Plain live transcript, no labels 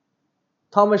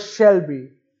Thomas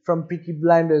Shelby from Peaky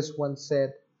Blinders once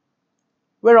said,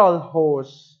 "We're all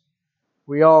whores.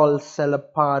 We all sell a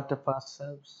part of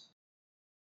ourselves."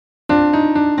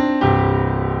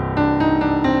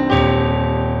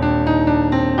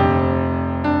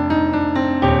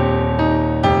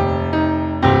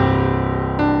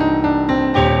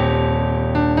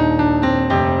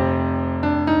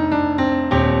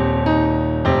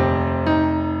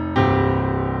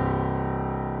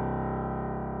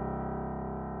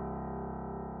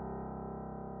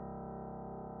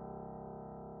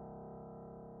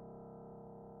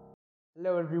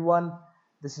 Hello everyone,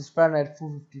 this is Fahrenheit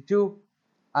 452.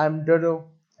 I'm Dodo,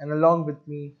 and along with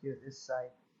me here is Sai.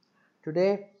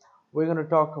 Today we're going to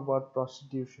talk about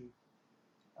prostitution.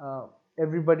 Uh,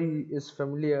 Everybody is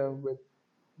familiar with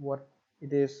what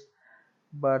it is,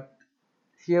 but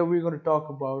here we're going to talk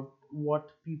about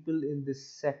what people in this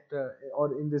sector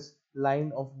or in this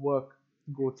line of work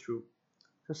go through.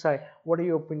 So, Sai, what are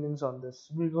your opinions on this?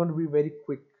 We're going to be very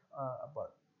quick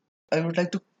about. I would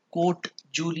like to quote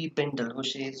Julie Bindel, who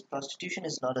says, "Prostitution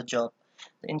is not a job.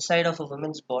 The inside of a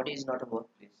woman's body is not a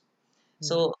workplace." Mm,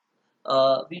 So,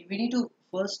 we need to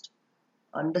first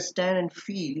understand and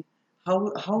feel how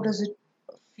mm, does it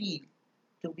feel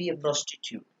to be a mm,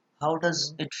 prostitute? How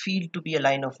does mm, it feel to be a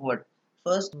line of work?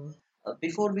 First, mm,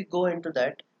 before we go into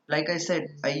that, like I said,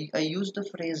 I use the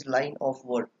phrase line of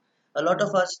work. A lot of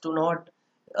mm, us do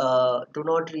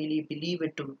not really believe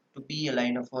it to be a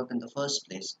line of work in the first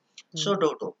place. mm, So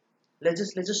Dodo,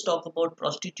 let's just talk about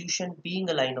prostitution being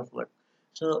a line of work.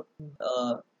 So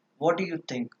mm. what do you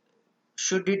think?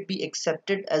 Should it be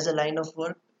accepted as a line of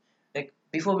work? Like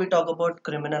before we talk about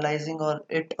criminalizing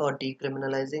or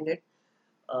decriminalizing it,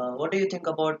 what do you think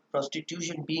about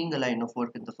prostitution being a line of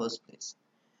work in the first place?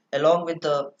 Along with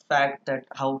the fact that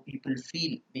how people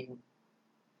feel being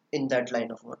in that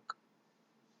line of work.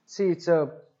 See, it's a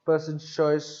person's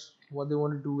choice what they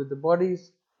want to do with the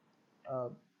bodies. Uh,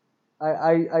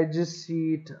 I just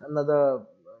see it another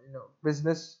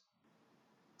business,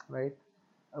 right?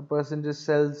 A person just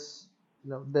sells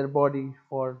their body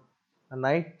for a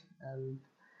night and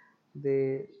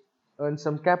they earn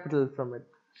some capital from it,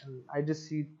 and I just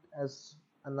see it as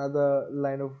another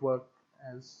line of work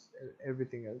as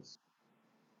everything else.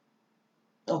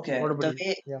 Okay, What about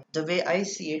you? Yeah. the way I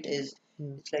see it is,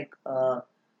 Mm, it's like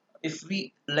if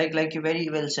we like you very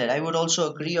well said, I would also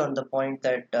mm, agree on the point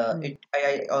that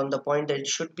mm. on the point that it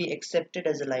should be accepted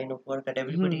as a line of work, that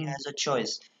everybody Hmm. has a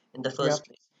choice in the Yeah. first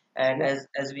place. And Yeah.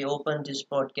 as we open this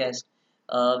podcast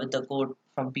with the quote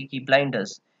from Peaky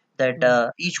Blinders, that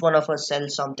Mm, each one of us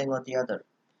sells something or the other.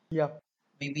 yeah.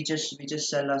 We just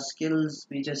sell our skills,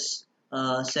 we just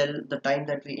sell the time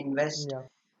that we invest. Yeah.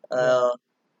 Yeah. uh,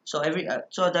 so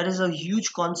that is a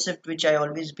huge concept which I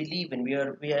always believe in. We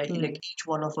are Hmm. like each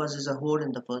one of us is a whore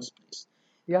in the first place,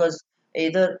 Yeah. because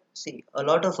either see a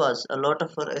lot of us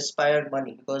aspire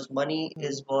money, because money Hmm.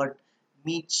 is what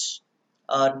meets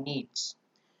our needs.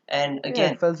 And Yeah.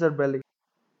 again, It fills their belly.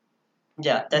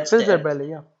 yeah, It that's fills their there. belly.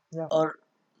 Yeah. Yeah. Or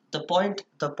the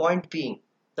point being,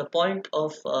 the point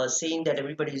of saying that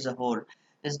everybody is a whole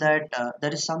is Hmm. that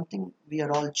there is something we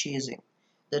are all chasing.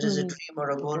 There is a Hmm. dream or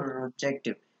a goal Okay. or an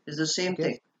objective. It's the same Okay.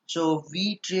 thing. So we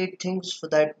trade things for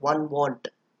that one want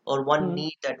or one Hmm.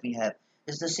 need that we have.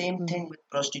 It's the same Hmm. thing with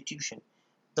prostitution.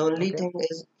 The only Okay. thing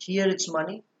is, here it's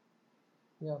money,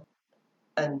 Yeah.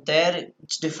 and there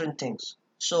it's different things.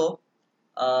 So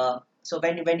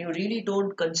when you really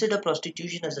don't consider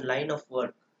prostitution as a line of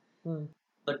work, Hmm.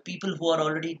 but people who are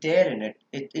already there in it,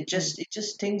 it Hmm. just it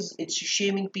just thinks it's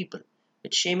shaming people.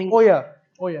 It's shaming Oh yeah.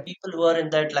 Oh yeah. people who are in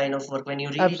that line of work when you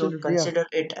really don't Absolutely. Yeah. consider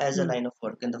it as a Hmm. line of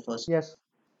work in the first place. Yes.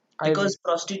 I agree. Because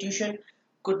prostitution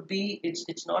could be,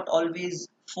 it's not always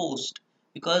forced,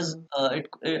 because Hmm.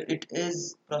 it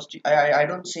is I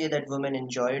don't say that women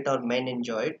enjoy it or men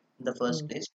enjoy it in the Hmm. first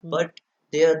place, Hmm. but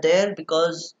they are there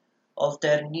because of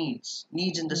their needs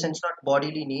in the Hmm. sense, not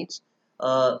bodily needs.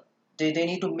 uh, they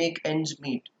need to make ends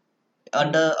meet Hmm.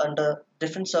 under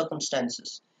different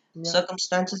Yeah.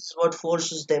 circumstances is what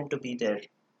forces them to be there.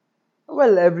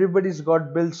 Well, everybody's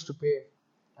got bills to pay,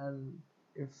 and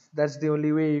if that's the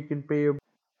only way you can pay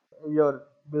your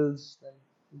bills, then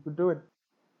you could do it.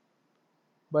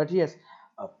 But yes,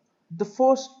 uh, the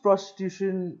forced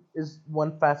prostitution is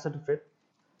one facet of it.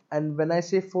 And when I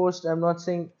say forced, I'm not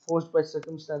saying forced by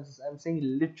circumstances. I'm saying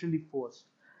literally forced.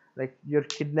 Like you're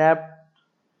kidnapped,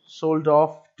 sold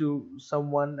off to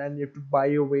someone, and you have to buy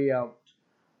your way out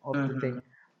of the Mm-hmm. thing.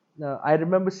 I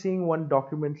remember seeing one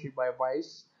documentary by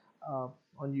Vice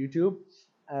on YouTube,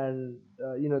 and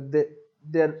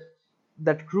they're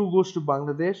that crew goes to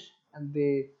Bangladesh and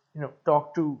they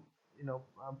talk to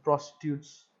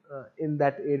prostitutes in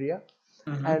that area,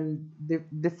 Mm-hmm. and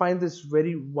they find this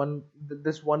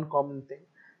one common thing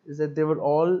is that they were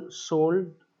all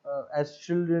sold as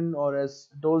children or as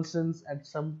adolescents at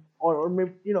some, or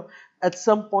maybe at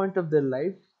some point of their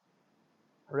life,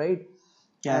 right?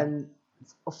 Yeah. And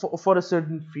for a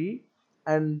certain fee,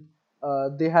 and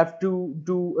they have to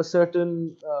do a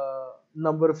certain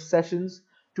number of sessions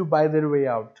to buy their way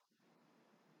out,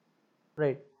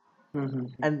 right?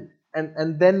 Mm-hmm.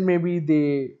 And then maybe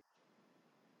they,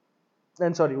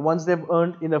 and sorry, once they've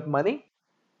earned enough money,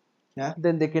 Yeah.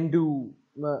 then they can do,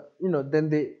 then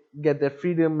they get their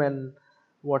freedom and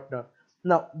whatnot.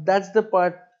 Now that's the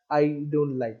part I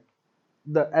don't like,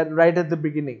 right at the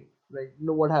beginning, right?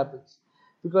 What happens,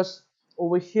 because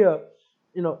over here,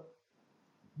 you know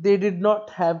they did not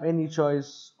have any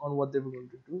choice on what they were going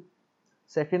to do.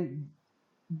 Second,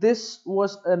 this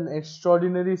was an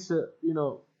extraordinary, you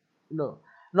know,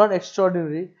 not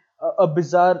extraordinary, a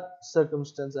bizarre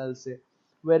circumstance, I'll say,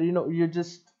 where you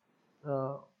just,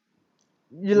 uh,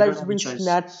 your You don't life's have a been choice.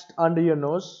 snatched under your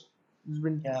nose. It's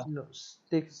been, Yeah.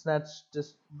 take snatched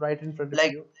just right in front of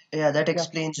Like, you. yeah, that Yeah.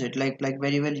 explains it. Like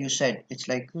very well you said. It's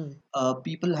like Hmm.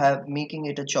 people have making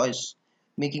it a choice,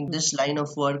 making Hmm. this line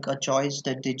of work a choice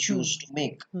that they Hmm. choose to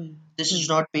make. Hmm. This Hmm. is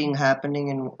not being happening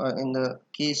in the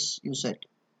case you said.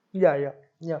 Yeah. Yeah.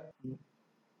 Yeah.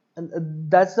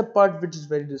 And that's the part which is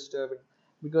very disturbing,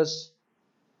 because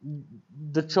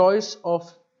the choice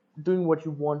of doing what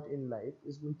you want in life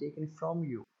is being taken from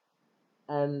you,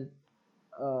 and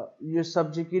you're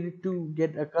subjugated to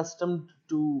get accustomed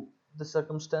to the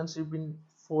circumstance you've been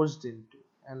forced into,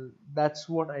 and that's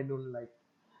what I don't like.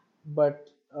 But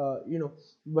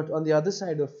but on the other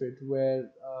side of it,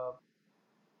 where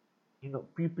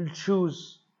people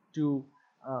choose to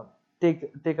uh,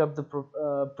 take up the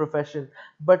profession,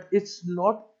 but it's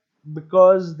not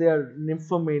because they are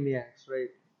nymphomaniacs, right?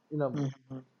 you know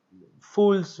Mm-hmm.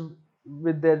 Fools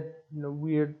with their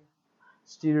weird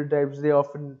stereotypes, they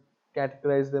often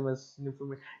categorize them as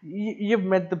nymphomaniacs. You've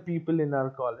met the people in our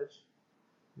college,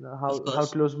 Of how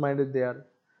course, close minded they are,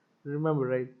 remember,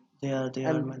 right? they are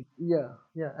And man. yeah,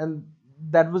 and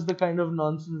that was the kind of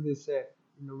nonsense they said,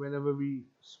 whenever we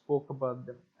spoke about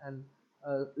them. And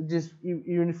just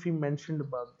even if we mentioned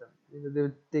about them, they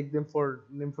would take them for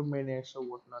nymphomaniacs or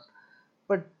whatnot.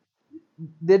 But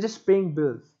they're just paying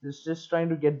bills, they're just trying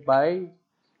to get by,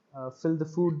 fill the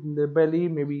food in their belly,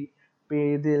 maybe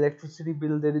pay the electricity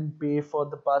bill they didn't pay for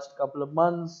the past couple of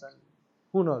months, and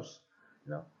who knows,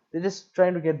 they're just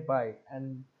trying to get by.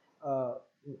 And uh,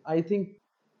 I think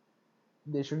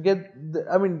they should get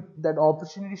I mean, that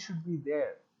opportunity should be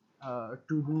there,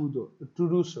 to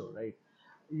do so, right?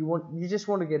 You just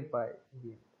want to get by in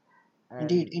the end.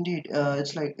 Indeed, And indeed. yeah.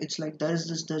 It's like there's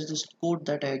this quote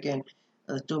that I again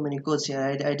too many quotes here.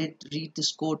 I did read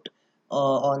this quote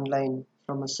online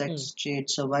from a Hmm. sex trade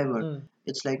survivor. Hmm.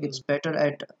 It's like Hmm. it's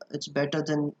better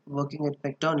than working at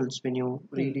McDonald's when you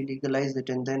Hmm. really legalize it.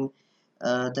 And then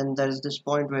there's this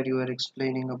point where you were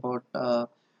explaining about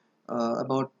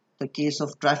the case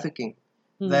of trafficking,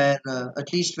 Hmm. where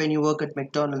at least when you work at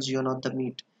McDonald's, you're not the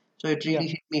meat. So it Yeah. really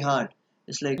hit me hard.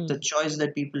 It's like Hmm. the choice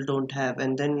that people don't have.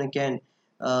 And then again,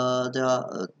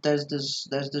 there's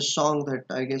this song that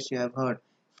I guess you have heard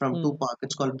from Hmm. Tupac.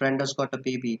 It's called Brenda's Got a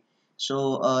Baby.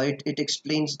 So it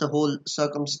explains the whole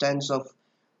circumstance of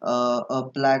a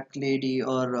black lady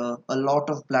or a lot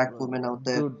of black Uh, women out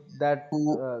there Dude, that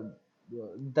who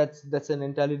that's an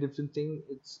entirely different thing.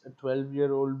 It's a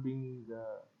 12-year-old being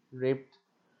raped,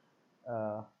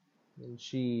 uh, and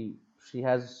she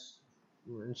has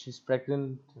and she's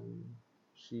pregnant, and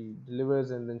she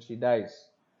delivers, and then she dies.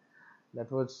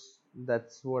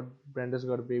 That's what Brenda's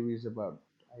Got a Baby is about.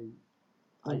 I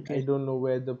okay. don't know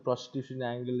where the prostitution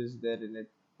angle is there in it,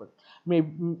 but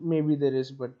maybe there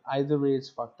is. But either way, it's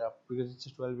fucked up because it's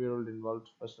a 12-year-old involved.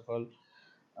 First of all,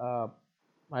 uh,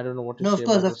 I don't know what to No, say of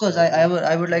course, about of this course. I character. would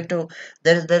I would Yeah, like to.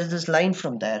 There's this line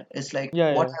from there. It's like yeah,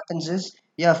 what yeah, happens is,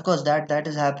 yeah, of course that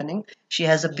is happening. She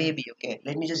has a yeah, baby. Okay,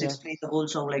 let me just yeah. explain the whole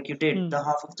song like you did. Hmm. The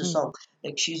half of the Hmm. song,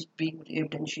 like she's being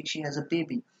raped and she has a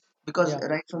baby, because Yeah,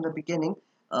 right from the beginning,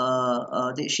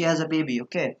 she has a baby.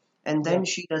 Okay, and yeah, then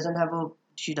she doesn't have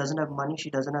money. She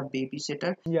doesn't have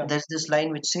babysitter. yeah, And there's this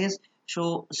line which says,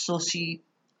 so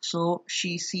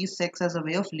she sees sex as a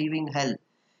way of leaving hell.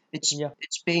 yeah.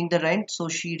 It's paying the rent, so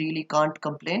she really can't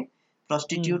complain.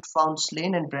 Hmm. Prostitute found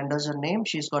slain, and Brenda's her name.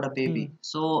 She's got a Hmm. baby.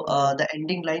 So Yeah, yeah, the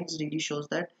ending lines really shows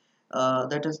that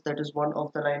that is one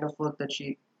of the line of work that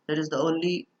is the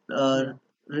only yeah,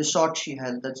 resort she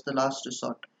has. That's the last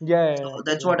resort. yeah, So yeah,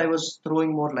 that's yeah, what I was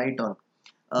throwing more light on.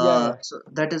 yeah, yeah. So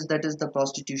that is the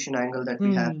prostitution angle that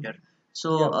we have Hmm. here. So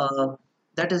Yep.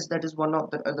 that is one of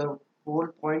the whole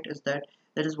point is that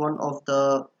that is one of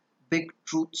the big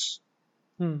truths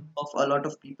Hmm. of a lot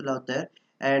of people out there.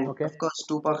 And Okay. of course,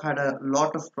 Tupac had a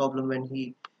lot of problem when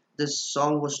he this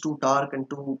song was too dark and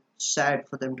too sad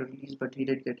for them to release, but he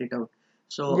did get it out.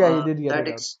 So Yeah, he did get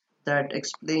it out. that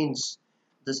explains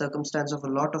the circumstance of a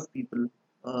lot of people.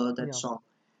 That Yeah. song.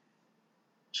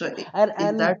 So in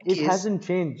And that it case, hasn't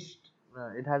changed.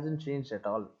 It hasn't changed at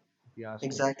all, if you ask me.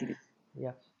 exactly.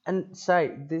 Yeah. And Sai,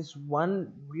 there's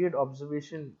one weird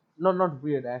observation. No, not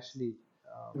weird actually.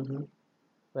 Um, Hmm.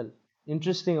 well,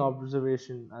 interesting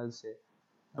observation, I'll say.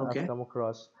 I've Okay. come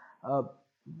across uh,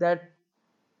 that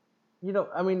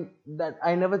I mean that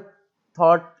I never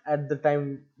thought at the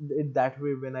time it that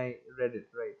way when I read it.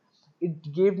 Right.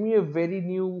 It gave me a very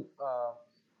new.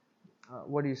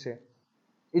 What do you say?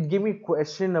 It gave me a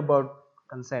question about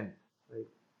consent. Right.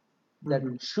 That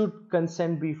Hmm. should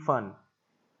consent be fun?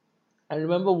 I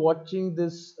remember watching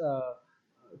this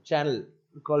channel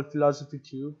called Philosophy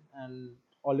Tube, and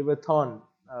Oliver Thorne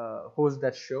hosts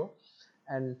that show,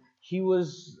 and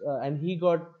he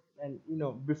got, and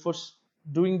before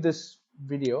doing this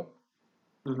video,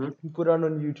 Hmm. he put out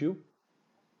on YouTube.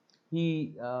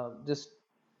 He just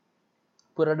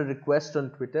put out a request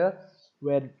on Twitter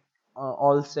where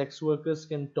all sex workers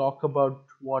can talk about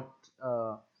what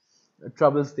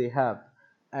troubles they have,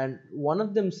 and one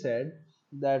of them said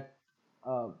that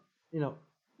uh, you know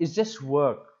it's just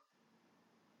work.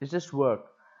 It's just work.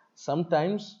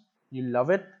 Sometimes you love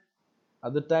it,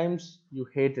 other times you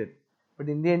hate it, but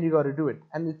in the end you got to do it.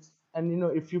 And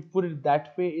if you put it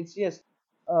that way, it's yes.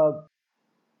 Uh,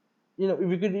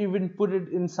 we could even put it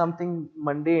in something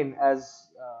mundane as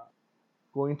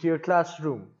going to your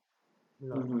classroom,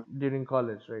 Hmm. during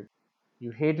college, right?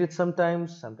 You hate it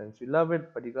sometimes, sometimes you love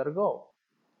it, but you gotta go,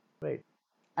 right?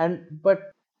 And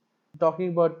but talking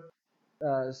about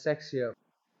sex here,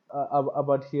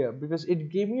 about here, because it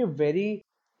gave me a very,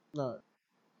 uh,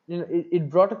 it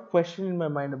brought a question in my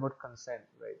mind about consent,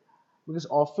 right? Because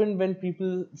often when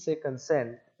people say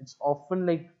consent, it's often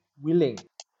like willing,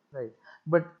 right?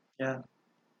 But Yeah.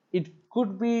 it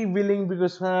could be willing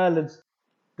because let's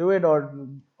do it,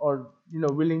 or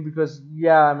willing because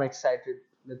yeah, I'm excited,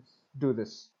 let's do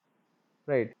this,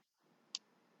 right?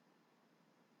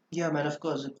 Yeah, man, of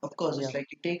course, Yeah, it's like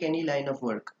you take any line of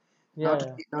work, yeah,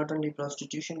 yeah, not only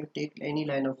prostitution, you take any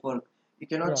line of work. You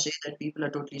cannot yeah. say that people are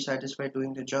totally satisfied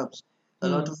doing their jobs. A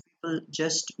lot Hmm. of people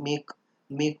just make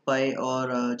by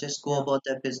or just go Yeah, about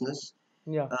their business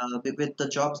yeah. with the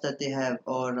jobs that they have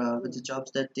or with the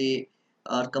jobs that they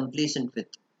are complacent with.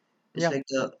 It's Yeah. like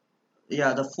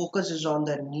the focus is on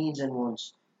their needs and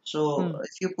wants. So Hmm.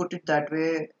 if you put it that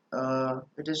way,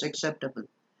 it is acceptable.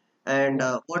 And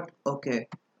Yeah.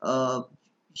 uh,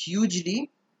 hugely,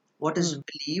 what is Hmm.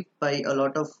 believed by a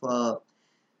lot of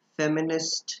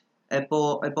feminist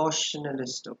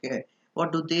abortionists, okay,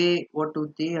 what do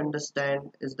they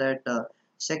understand is that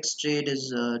sex trade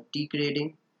is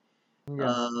degrading. Yeah.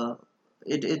 uh,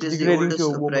 it is the Degrading to a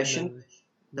oldest woman, oppression. and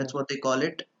yeah, That's what they call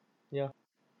it. yeah,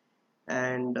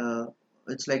 And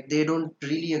it's like they don't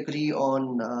really agree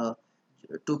on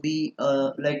to be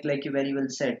like you very well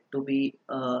said, to be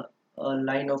a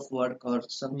line of work or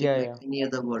something yeah, like yeah, any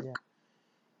other yeah. work.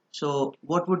 So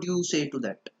what would you say to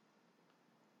that?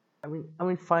 I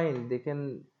mean, fine. They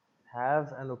can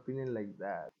have an opinion like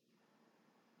that.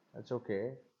 That's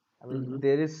okay. I mean, Hmm.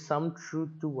 there is some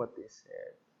truth to what they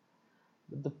said.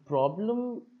 But the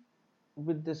problem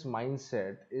with this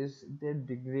mindset is they're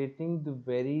degrading the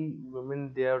very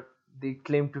women they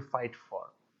claim to fight for,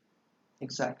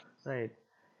 Exactly. right?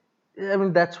 I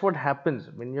mean, that's what happens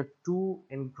when you're too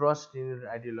engrossed in your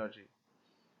ideology.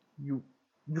 You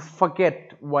you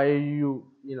forget why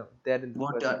you there in the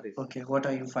What first are place. okay? What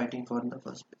are you fighting for in the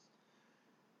first place?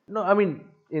 No, I mean,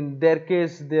 in their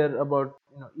case, they're about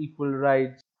equal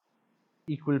rights,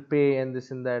 equal pay, and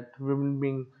this and that. Women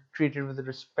being treated with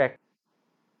respect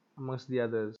amongst the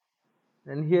others.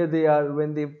 And here they are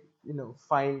when they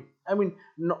find, I mean,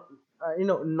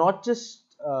 not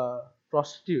just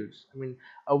prostitutes. I mean,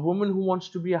 a woman who wants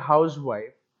to be a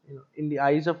housewife, in the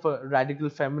eyes of a radical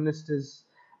feminist is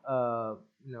uh,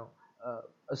 you know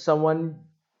someone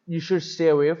you should stay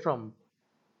away from.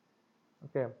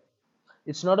 Okay,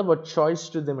 it's not about choice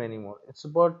to them anymore. It's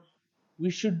about we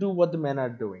should do what the men are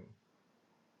doing.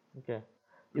 Okay.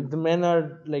 If Mm. the men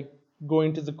are like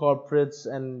going to the corporates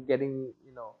and getting,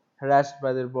 harassed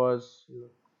by their boss,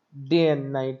 day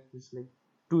and night, it's like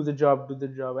do the job,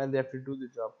 and they have to do the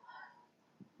job.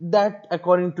 That,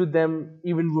 according to them,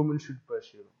 even women should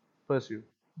pursue.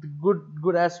 the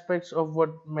good aspects of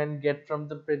what men get from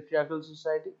the patriarchal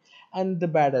society, and the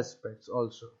bad aspects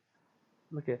also.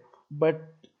 Okay, but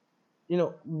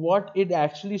what it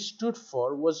actually stood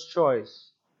for was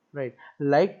choice, right?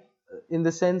 Like, in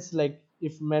the sense, like,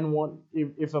 if a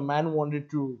man wanted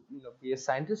to be a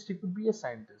scientist, he could be a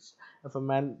scientist. If a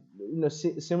man,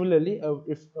 similarly,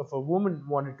 if a woman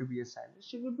wanted to be a scientist,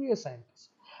 she could be a scientist.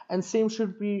 And same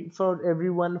should be for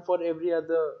everyone, for every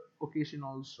other occasion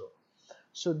also.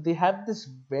 So they have this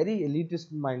very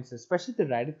elitist mindset, especially the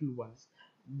radical ones,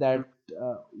 that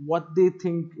what they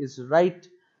think is right,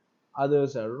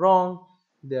 others are wrong.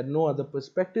 There are no other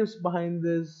perspectives behind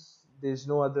this. There's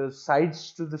no other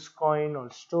sides to this coin or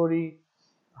story,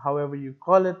 however you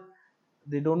call it.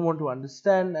 They don't want to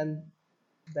understand, and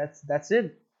that's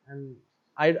it. And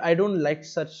I don't like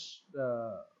such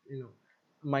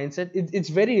mindset. It's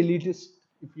very elitist,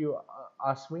 if you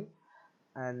ask me.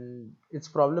 And it's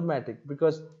problematic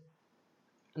because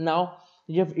now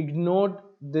you have ignored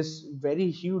this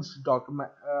very huge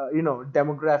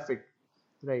demographic,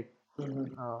 right?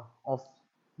 Mhm. Of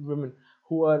women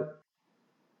who are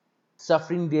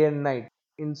suffering day and night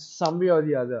in some way or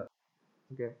the other.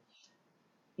 Okay,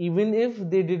 even if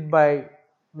they did by,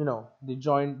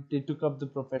 they took up the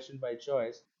profession by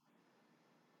choice,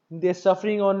 they're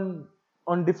suffering on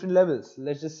different levels.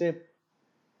 Let's just say,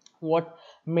 what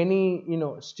many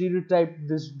stereotype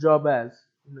this job as.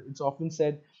 It's often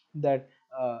said that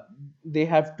they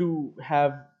have to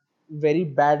have very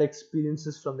bad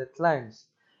experiences from their clients,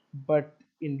 but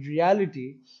in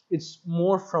reality it's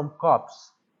more from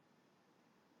cops.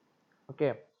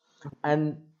 Okay,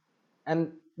 and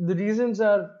and the reasons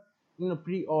are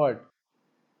pretty odd,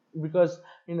 because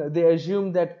they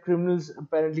assume that criminals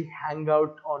apparently hang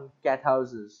out on cat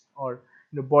houses, or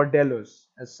bordellos,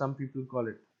 as some people call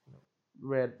it,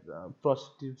 where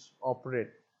prostitutes operate.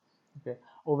 Okay,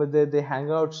 over there they hang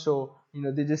out, so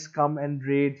they just come and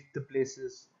raid the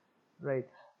places, right?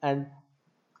 And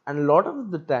and a lot of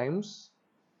the times,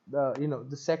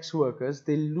 the sex workers,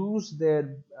 they lose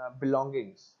their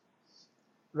belongings,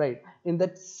 right? In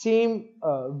that same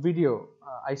video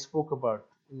I spoke about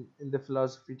in the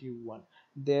philosophy tube one,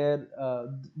 there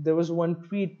was one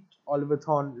tweet Oliver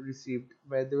Thorne received,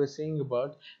 where they were saying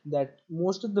about that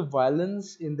most of the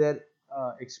violence in their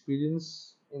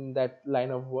experience in that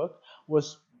line of work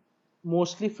was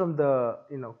mostly from the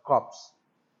cops.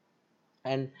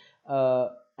 And uh,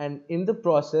 and in the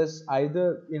process,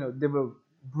 either they were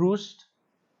bruised,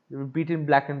 they were beaten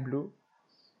black and blue,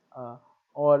 uh,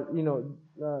 or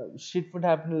shit would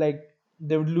happen, like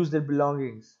they would lose their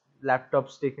belongings,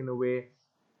 laptops taken away,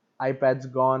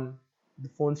 iPads gone, the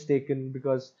phones taken,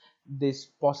 because there's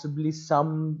possibly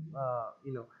some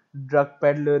drug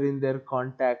peddler in their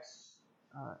contacts,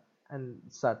 and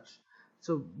such.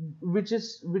 So which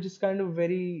is kind of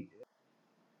very,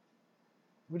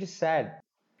 which is sad,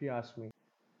 if you ask me.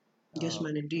 Yes, uh,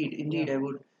 man, indeed, yeah, indeed, I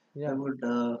yeah. would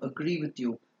agree with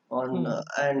you on, Hmm.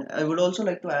 and I would also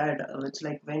like to add, it's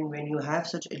like when you have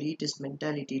such elitist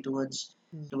mentality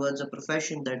Hmm. towards a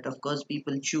profession that, of course,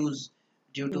 people choose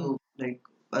due Hmm. to, like,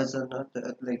 as or not,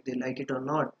 like they like it or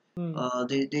not, Hmm.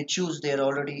 they choose, they're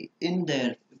already in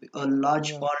there. A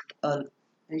large Yeah. part, a,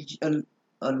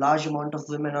 a large amount of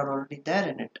women are already there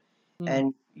in it, Hmm.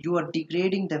 and you are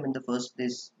degrading them in the first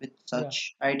place with Yeah.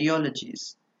 such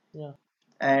ideologies. Yeah.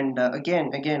 And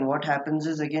again what happens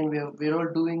is, again, we're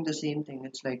all doing the same thing.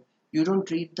 It's like you don't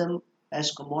treat them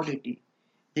as commodity.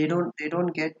 Hmm. They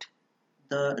don't get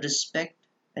the respect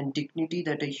and dignity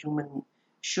that a human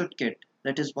should get.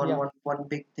 That is Yeah. one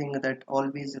big thing that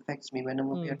always affects me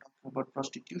whenever we Hmm. are talking about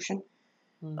prostitution.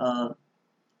 Hmm. uh,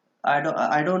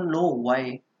 I don't know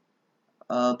why,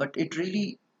 but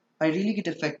I really get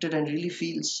affected and really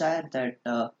feel sad that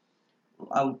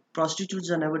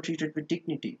prostitutes are never treated with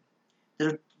dignity.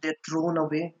 They're thrown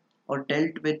away or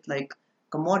dealt with like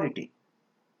commodity.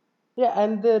 Yeah,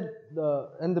 and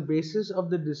the basis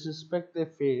of the disrespect they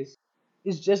face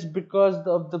is just because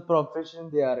of the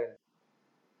profession they are in.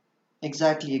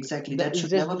 Exactly, exactly. That That is should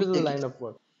just never be because of the the line case. of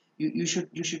work. You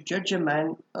should judge a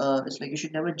man. It's like you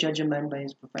should never judge a man by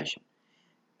his profession.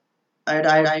 Or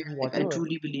I whatever.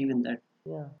 truly believe in that.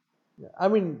 Yeah. Yeah. I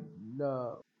mean,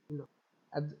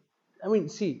 at, I mean,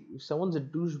 see, if someone's a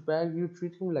douchebag, you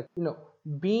treat him like,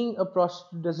 being a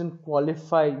prostitute doesn't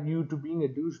qualify you to being a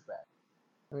douchebag.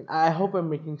 I mean, I hope I'm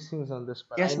making sense on this,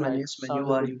 but I know I Yes, man.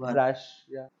 sound a bit You are. brash.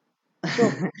 Yeah.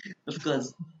 So, Of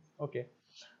course. okay.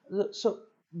 So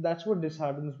that's what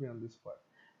disheartens me on this part.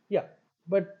 Yeah,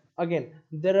 but again,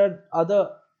 there are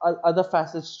other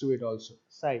facets to it also.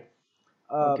 Side.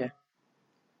 Uh, Okay.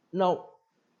 Now,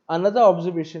 another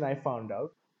observation I found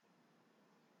out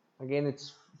Again,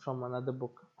 it's from another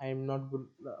book. I'm not good,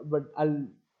 but I'll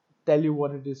tell you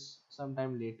what it is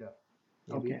sometime later,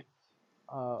 maybe. Okay.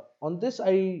 On this,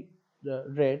 I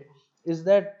read is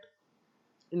that,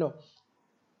 you know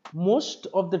most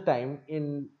of the time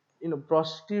in,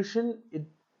 prostitution,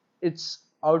 it's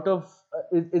out of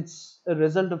it's a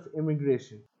result of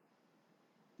immigration.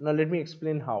 Now let me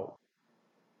explain how.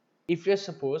 If you're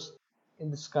suppose in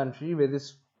this country where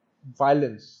there's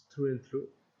violence through and through,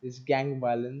 there's gang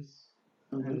violence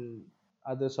Mm-hmm. and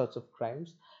other sorts of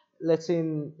crimes. Let's say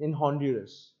in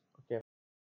Honduras, okay,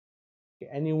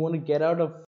 and you want to get out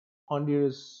of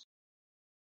Honduras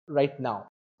right now,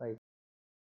 right?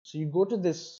 So you go to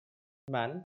this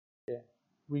man, okay,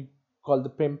 we call the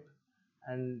pimp,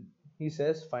 and he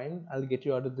says, "Fine, I'll get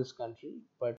you out of this country,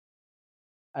 but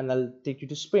and I'll take you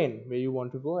to Spain where you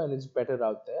want to go, and it's better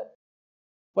out there.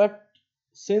 But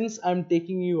since I'm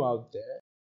taking you out there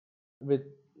with,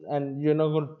 and you're not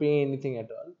going to pay anything at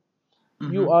all,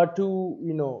 you Mm-hmm. are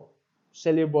to,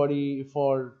 sell your body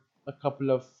for a couple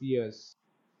of years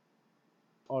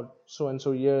or so and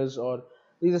so years, or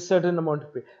there's a certain amount to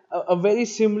pay. A very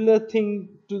similar thing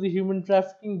to the human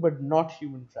trafficking, but not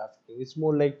human trafficking. It's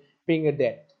more like paying a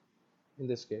debt in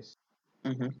this case.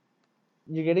 Mm-hmm.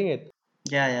 You're getting it?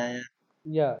 Yeah, yeah, yeah.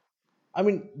 Yeah. I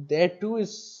mean, there too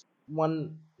is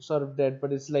one sort of debt,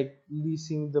 but it's like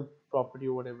leasing the property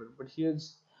or whatever. But here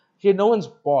no one's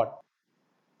bought.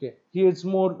 Okay, here it's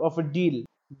more of a deal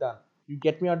done. You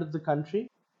get me out of the country,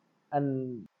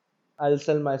 and I'll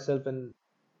sell myself, and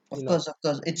you know Of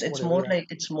course. It's whatever. more Yeah,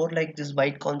 like this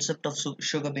white concept of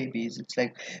sugar babies. It's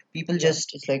like people yeah.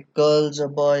 just it's like girls or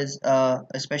boys,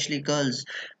 especially girls,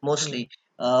 Hmm. mostly.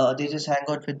 They just hang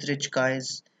out with rich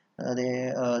guys.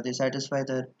 They satisfy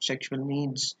their sexual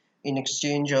needs in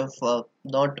exchange of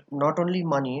not only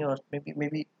money or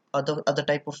maybe other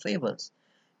type of favors.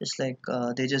 It's like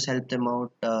they just help them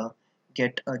out,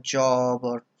 get a job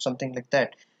or something like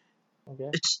that. Okay.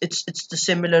 It's the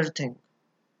similar thing.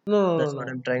 No, no, no, That's what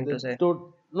no. I'm trying The to say.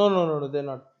 no, no, no, no. They're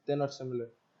not. They're not similar.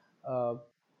 Uh,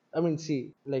 I mean,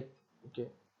 see, like, okay,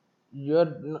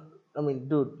 you're. I mean,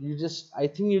 dude, you just. I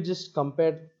think you just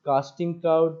compared casting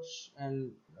couch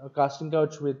and casting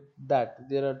couch with that.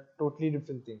 There are totally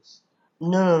different things.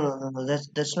 No.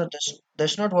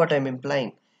 That's not what I'm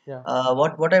implying. Yeah.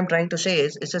 What I'm trying to say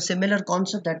is it's a similar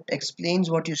concept that explains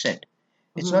what you said.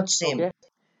 It's Hmm. not same. Okay.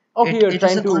 Okay, you're It is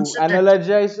trying a to concept that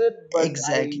analogize it, but I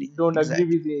exactly don't agree exactly.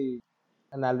 with the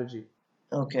analogy.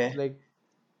 It's Okay. like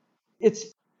it's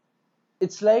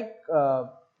it's like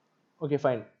okay,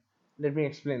 fine. Let me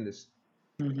explain this.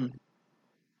 Mm-hmm.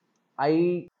 I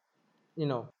you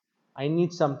know I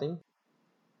need something.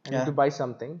 I need Yeah. to buy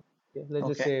something. Okay, let's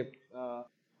just Okay. say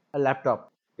a laptop.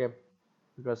 Okay,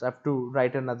 because I have to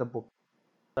write another book.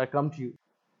 So I come to you,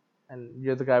 and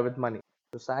you're the guy with money.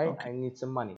 So Sai, Okay. I need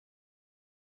some money.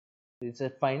 He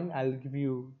said, fine, I'll give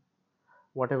you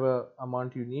whatever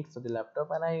amount you need for the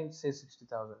laptop, and I say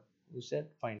 60,000. You said,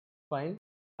 fine, fine.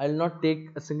 I'll not take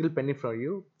a single penny from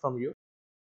you,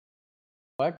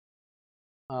 but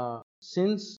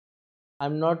since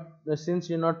since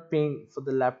you're not paying for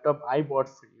the laptop I bought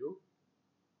for you,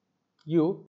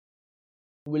 you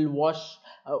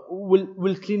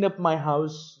will clean up my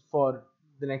house for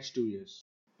the next 2 years.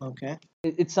 Okay.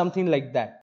 It's something like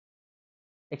that.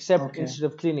 Except Okay. instead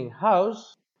of cleaning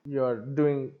house, you're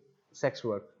doing sex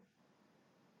work.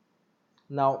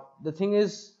 Now the thing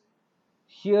is,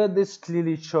 here this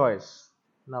clearly choice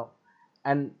now,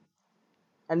 and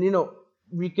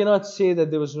we cannot say that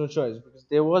there was no choice, because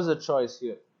there was a choice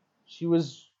here. She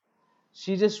was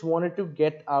she just wanted to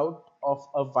get out of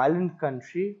a violent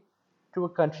country to a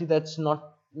country that's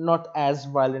not as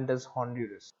violent as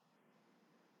Honduras,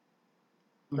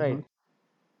 Mm-hmm. right?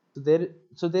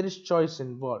 So there is choice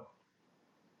involved.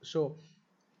 So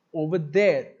over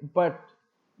there, but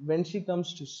when she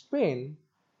comes to Spain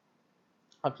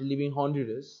after leaving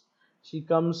Honduras, she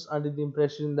comes under the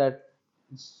impression that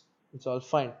it's all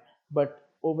fine. But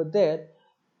over there,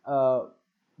 uh,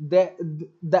 that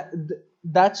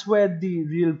that's where the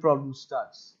real problem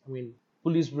starts. I mean,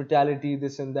 police brutality,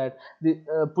 this and that. The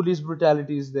police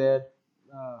brutality is there.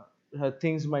 Her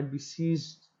things might be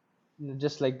seized,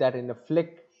 just like that in a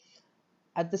flick.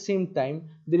 At the same time,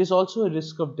 there is also a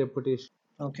risk of deportation,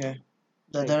 Okay.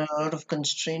 right? There are a lot of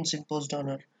constraints imposed on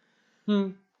her.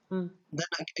 Hmm. Hmm.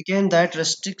 Then again, that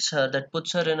restricts her. That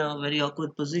puts her in a very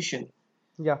awkward position.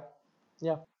 Yeah.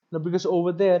 Yeah. No, because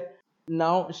over there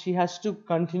now she has to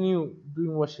continue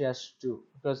doing what she has to do,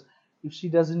 because if she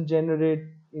doesn't generate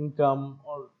income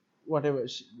or whatever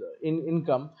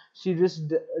income, she risks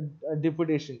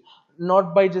deportation,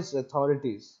 not by just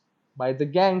authorities, by the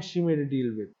gang she made a deal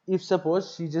with. If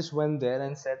suppose she just went there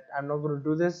and said, I'm not going to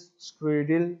do this, screw your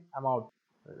deal, I'm out.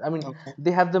 I mean, Okay.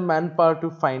 they have the manpower to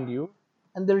find you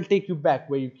and they'll take you back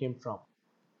where you came from.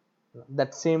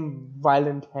 That same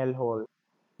violent hellhole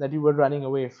that you were running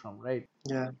away from, right?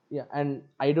 Yeah, Yeah, and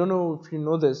I don't know if you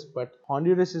know this, but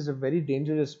Honduras is a very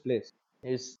dangerous place.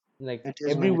 It's like it is,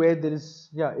 man. It everywhere is. there is,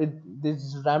 yeah, there's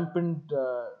rampant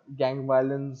gang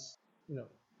violence, you know,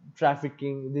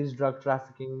 trafficking, there's drug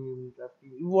trafficking,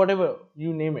 whatever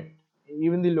you name it.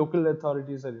 Even the local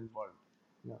authorities are involved.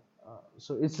 Yeah.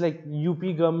 So it's like UP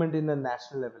government in a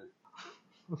national level.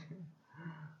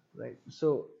 Right?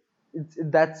 So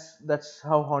that's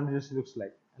how Honduras looks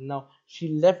like. And now she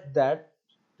left that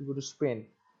to go to Spain.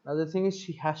 Now the thing is,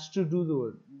 she has to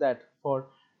do that for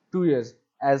 2 years,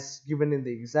 as given in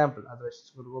the example. Otherwise,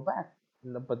 she's going to go back.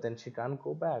 No, but then she can't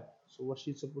go back. So what's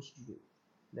she supposed to do?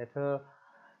 Let her.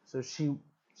 So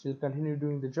she'll continue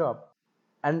doing the job,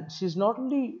 and she's not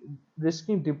only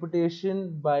risking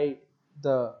deportation by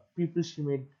the people she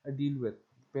made a deal with,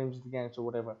 claims the gangs or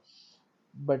whatever,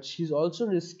 but she's also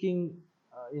risking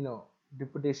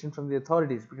deportation from the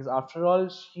authorities, because after all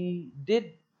she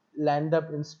did land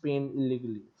up in Spain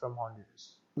illegally from Honduras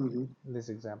Hmm. in this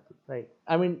example, right?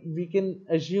 I mean, we can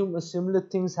assume a similar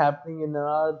things happening in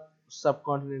our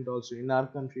subcontinent also, in our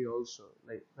country also,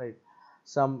 like, right?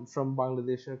 Some from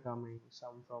Bangladesh are coming,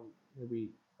 some from maybe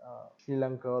Sri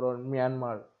Lanka or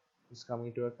Myanmar is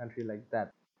coming to a country like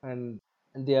that, and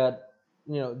they are,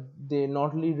 they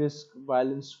not only risk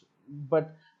violence,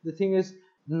 but the thing is,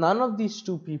 none of these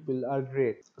two people are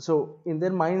great. So in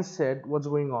their mindset, what's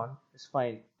going on is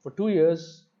fine. For 2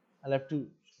 years, I'll have to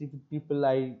sleep with people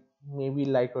I maybe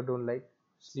like or don't like,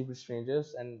 sleep with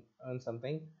strangers and earn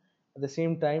something. At the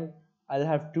same time, I'll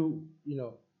have to,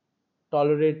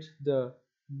 tolerate the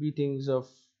beatings of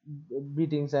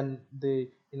beatings and the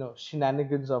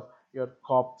shenanigans of your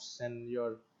cops and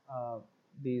your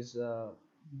these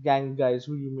gang guys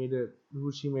who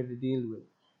she made a deal with.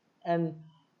 And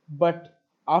but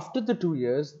after the 2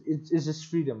 years, it's just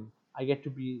freedom. I get to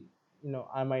be,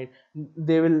 I might,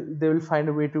 they will find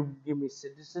a way to give me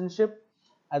citizenship.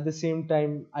 At the same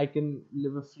time, I can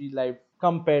live a free life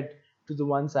compared to the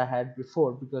ones I had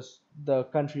before, because the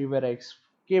country where I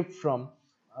escaped from,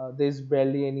 there's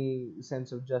barely any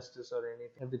sense of justice or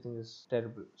anything. Everything is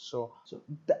terrible. So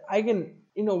I can,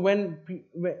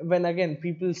 when again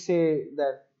people say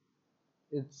that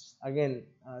it's again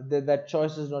that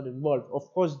choice is not involved.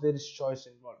 Of course there is choice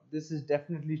involved. This is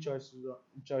definitely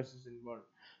choices involved.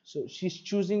 So she's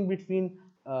choosing between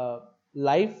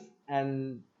life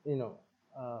and,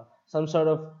 some sort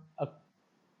of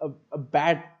a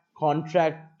bad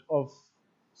contract of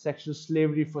sexual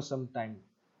slavery for some time.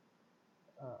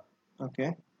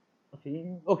 Okay.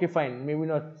 Okay, fine, maybe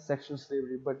not sexual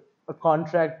slavery, but a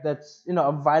contract that's,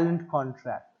 a violent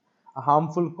contract, a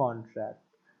harmful contract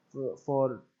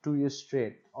for 2 years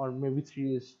straight or maybe 3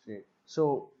 years straight.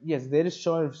 So yes, there is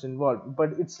choice involved,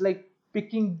 but it's like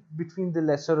picking between the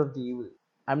lesser of the evil.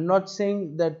 I'm not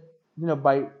saying that,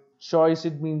 by choice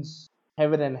it means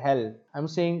heaven and hell. I'm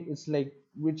saying it's like,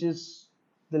 which is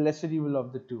the lesser evil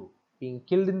of the two, being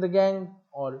killed in the gang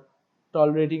or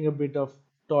tolerating a bit of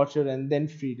torture and then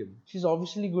freedom. She's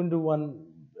obviously going to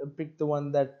pick the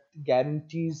one that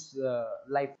guarantees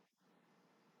life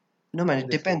No, man, in it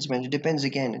this case. depends, man. It depends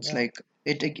again. It's Yeah, like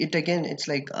it again. It's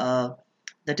like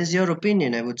that is your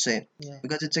opinion, I would say, yeah,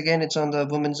 because it's again it's on the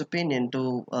woman's opinion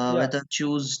to yeah. whether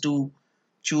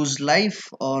choose life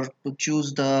or to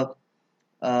choose the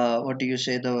what do you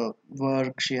say, the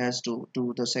work she has to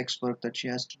do, the sex work that she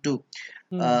has to do.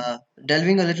 Hmm. uh,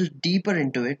 Delving a little deeper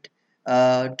into it,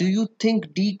 do you think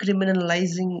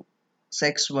decriminalizing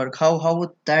sex work, how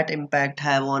would that impact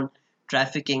have on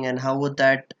trafficking, and how would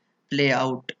that play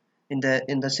out in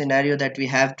the scenario that we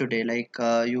have today? Like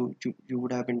you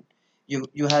would have been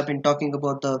you have been talking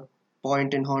about the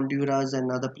point in Honduras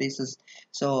and other places.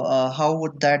 So how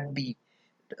would that be?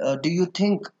 Do you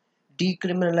think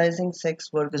decriminalizing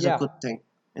sex work is a Yeah, good thing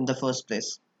in the first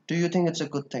place? Do you think it's a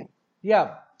good thing?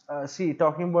 yeah. See,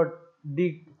 talking about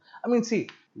de, I mean, see,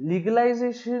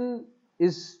 legalization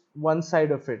is one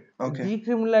side of it. Okay.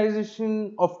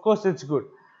 Decriminalization, of course, it's good.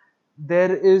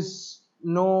 There is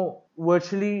no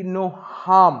virtually no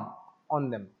harm on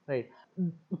them, right?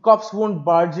 Cops won't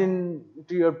barge in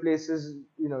to your places,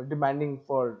 demanding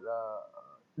for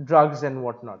drugs and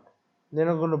whatnot. They're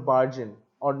not going to barge in,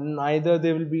 or neither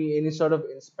there will be any sort of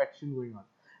inspection going on.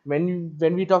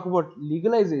 When we talk about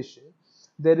legalization,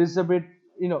 there is a bit,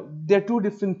 they're two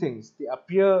different things. They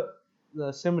appear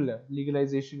similar,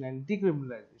 legalization and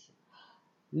decriminalization.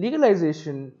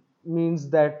 Legalization means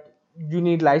that you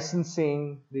need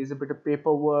licensing. There's a bit of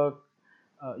paperwork.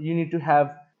 You need to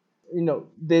have,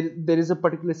 there is a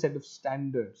particular set of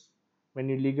standards when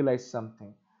you legalize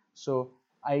something. So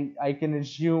I can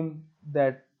assume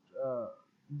that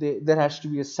there has to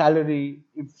be a salary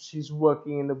if she's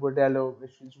working in a bordello.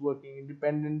 If she's working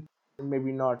independent, then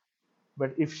maybe not.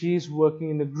 But if she's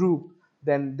working in a group,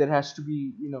 then there has to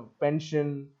be,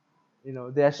 pension.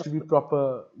 There has to be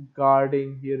proper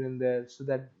guarding here and there, so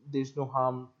that there's no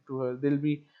harm to her. There'll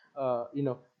be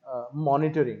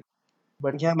monitoring.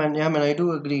 But Yeah, man, I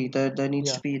do agree that there needs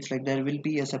yeah. to be, it's like there will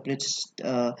be a separate,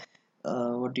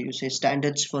 what do you say,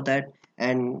 standards for that.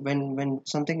 And when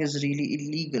something is really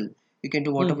illegal, you can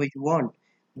do Hmm. whatever you want.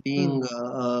 Hmm. Being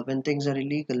when things are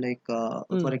illegal, like for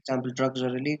Hmm. example, drugs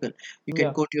are illegal, you can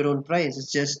Yeah. quote your own price.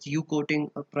 It's just you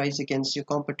quoting a price against your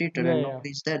competitor, Yeah. and Yeah.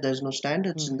 nobody's there. There's no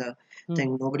standards Hmm. in the Hmm.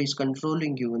 thing. Nobody's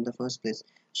controlling you in the first place.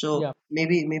 So Yeah.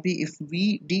 maybe if we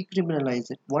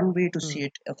decriminalize it, one way to Hmm. see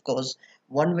it, of course,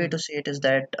 one way Hmm. to say it is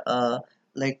that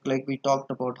like we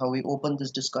talked about how we opened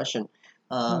this discussion,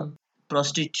 uh, Hmm.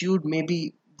 prostitute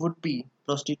maybe would be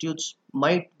prostitutes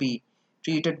might be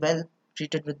treated well,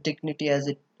 treated with dignity as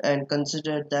it, and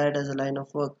considered that as a line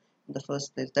of work in the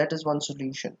first place. That is one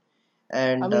solution. I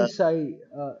And mean,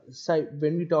 Sai,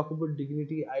 when we talk about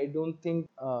dignity, I don't think,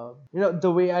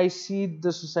 the way I see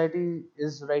the society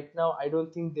is right now, I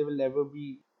don't think they will ever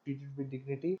be treated with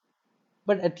dignity.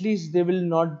 But at least they will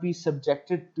not be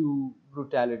subjected to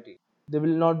brutality. They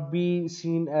will not be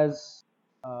seen as,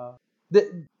 they,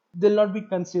 they'll not be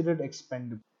considered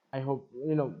expendable. I hope,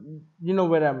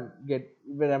 where I'm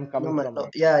no, coming man, from, no.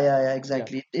 right? Yeah, Yeah.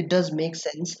 exactly. It does make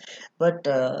sense, but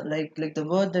like the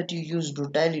word that you use,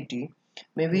 brutality,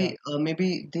 Yeah.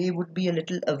 maybe they would be a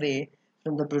little away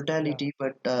from the Yeah. brutality.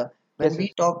 But Yes. Yes.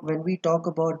 when we talk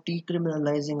about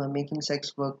decriminalizing or making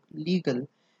sex work legal,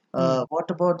 Hmm.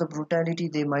 what about the brutality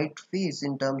they might face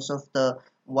in terms of the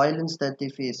violence that they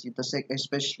face?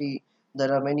 Especially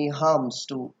there are many harms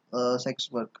to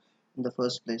sex work in the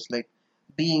first place, like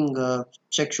being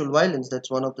sexual violence. That's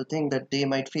one of the things that they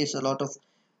might face. A lot of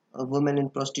women in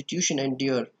prostitution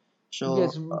endure. So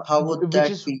Yes, how would which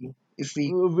that is be if we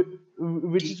why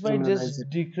decriminalize just it?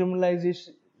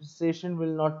 decriminalization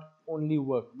will not only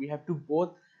work. We have to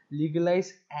both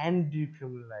legalize and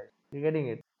decriminalize. You're getting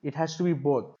it? It has to be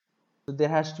both. So there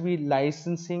has to be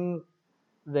licensing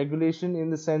regulation, in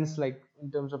the sense like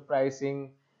in terms of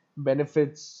pricing,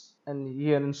 benefits, and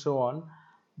here and so on.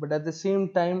 But at the same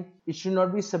time, it should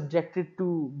not be subjected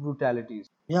to brutalities.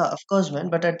 Yeah, of course, man.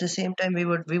 But at the same time, we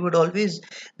would always, Hmm.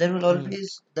 there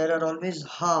are always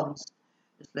harms.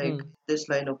 It's like Hmm. this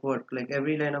line of work. Like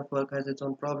every line of work has its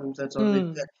own problems. That's always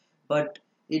Hmm. there. But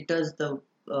it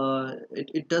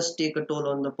does take a toll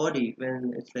on the body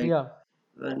when it's like Yeah.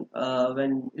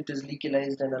 when it is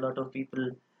legalized and a lot of people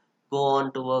go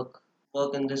on to work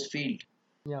in this field.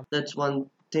 Yeah. That's one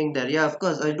thing there. Yeah, of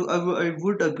course, I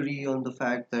would agree on the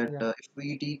fact that Yeah. if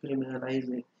we decriminalize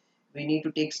it, we need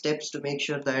to take steps to make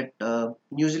sure that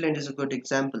New Zealand is a good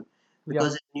example, Yeah.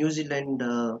 because in New Zealand,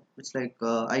 it's like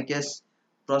I guess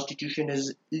prostitution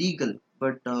is legal,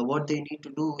 but what Hmm. they need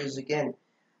to do is, again,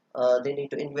 they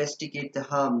need to investigate the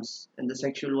harms and the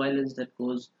sexual violence that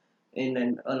goes in,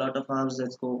 and a lot of harms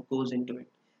that goes into it.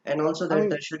 And also I that mean.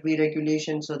 there should be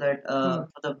regulation so that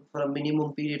Hmm. for a minimum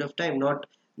period of time, not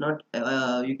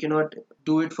you cannot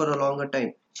do it for a longer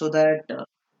time, so that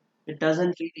it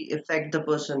doesn't really affect the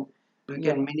person. We Yeah.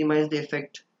 can minimize the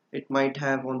effect it might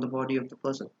have on the body of the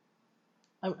person.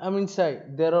 I mean, say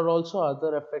there are also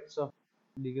other effects of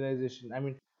legalization. I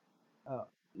mean, uh,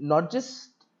 not just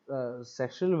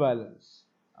sexual violence.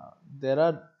 There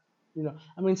are,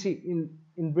 I mean, see,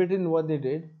 in Britain, what they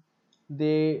did,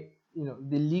 they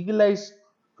legalized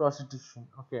prostitution.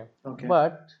 Okay, Okay.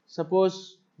 but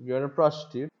suppose you're a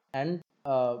prostitute and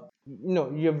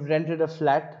you've rented a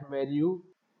flat where you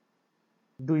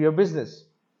do your business,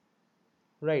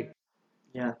 right?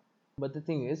 Yeah. But the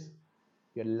thing is,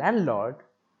 your landlord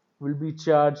will be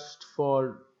charged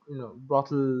for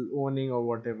brothel owning or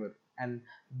whatever, and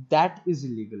that is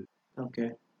illegal.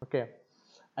 Okay. Okay,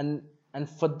 and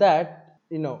for that,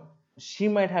 she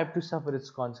might have to suffer its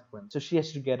consequence. So she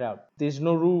has to get out. There's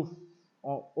no roof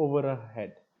over her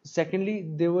head.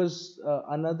 Secondly, there was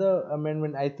another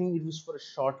amendment. I think it was for a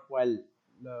short while.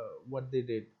 What they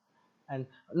did, and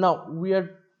now we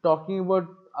are talking about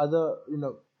other,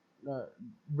 uh,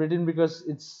 Britain, because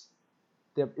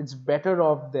it's better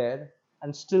off there,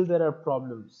 and still there are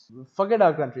problems. Forget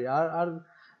our country, our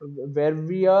where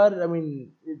we are. I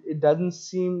mean, it doesn't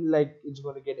seem like it's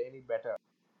going to get any better.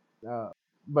 uh,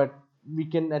 but we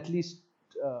can at least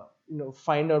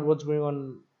find out what's going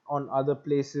on on other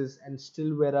places, and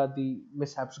still where are the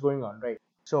mishaps going on, right?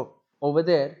 So over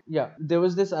there, yeah, there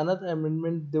was this another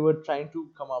amendment they were trying to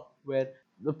come up where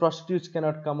the prostitutes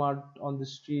cannot come out on the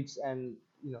streets and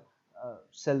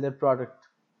sell their product,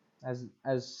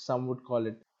 as some would call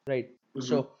it, right? Mm-hmm.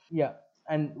 So yeah,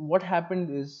 and what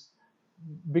happened is,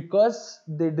 because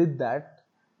they did that,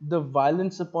 the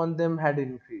violence upon them had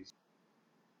increased,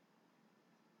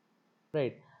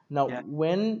 right? Now Yeah.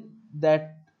 when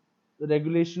that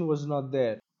regulation was not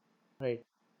there, right,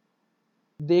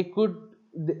 they could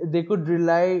they could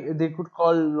rely, they could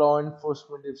call law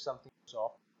enforcement if something was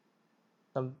off,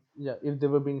 some, yeah, if they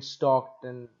were being stalked,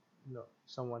 and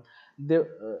someone, they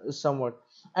somewhat.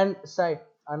 And Sai,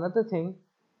 another thing,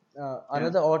 Yeah.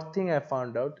 another odd thing I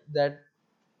found out, that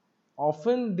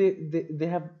often they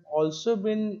have also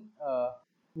been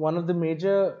one of the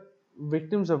major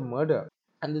victims of murder.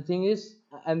 And the thing is,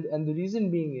 and the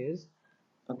reason being is,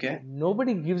 Okay.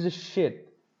 nobody gives a shit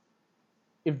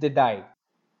if they die.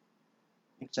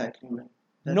 Exactly, man.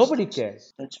 That's Nobody that's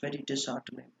cares. that's very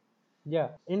disheartening. Yeah,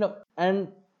 and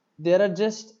there are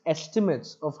just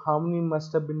estimates of how many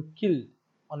must have been killed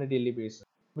on a daily basis.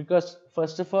 Because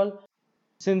first of all,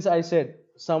 since I said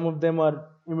some of them are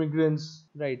immigrants,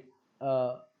 right?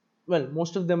 Uh, well,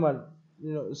 most of them are,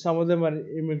 some of them are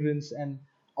immigrants, and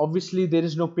obviously there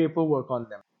is no paperwork on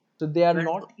them, so they are Well,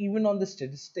 not even on the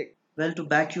statistic. well, to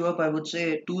back you up, I would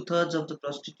say two-thirds of the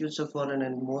prostitutes are foreign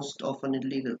and most often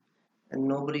illegal. And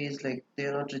nobody is like,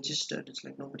 they're not registered. It's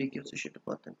like nobody gives a shit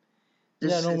about them. Yeah,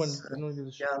 This is, no one gives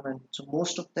a shit. yeah, man. So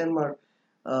most of them are,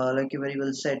 like you very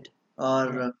well said,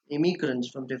 are Yeah, immigrants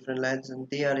from different lands and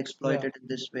they are yeah, exploited in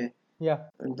this way. yeah,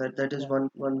 And that is yeah.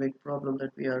 one big problem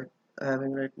that we are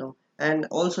having right now. And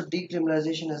also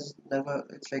decriminalization has never,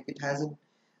 it's like it hasn't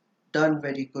done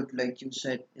very good, like you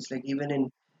said. It's like even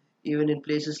in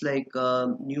places like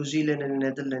New Zealand and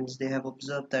Netherlands, they've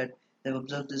observed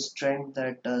this trend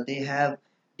that they have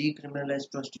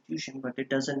decriminalized prostitution, but No,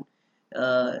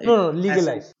 it no, hasn't,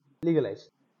 legalize, legalize,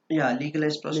 yeah,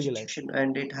 legalized legalize. prostitution,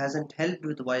 and it hasn't helped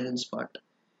with the violence part.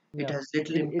 It Yeah, has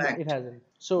little it impact hasn't.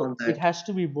 So on it that. has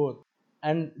to be both,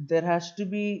 and there has to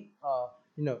be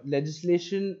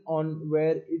legislation on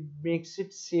where it makes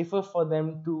it safer for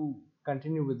them to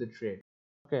continue with the trade.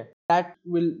 Okay, that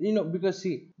will, because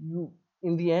see, you,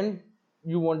 in the end,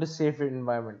 you want a safer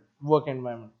environment, work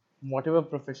environment, whatever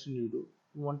profession you do,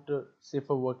 you want a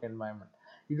safer work environment.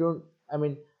 You don't, I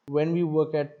mean, when we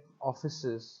work at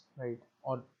offices, right,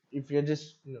 or if you're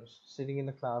just sitting in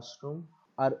the classroom,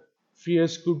 our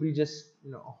fears could be just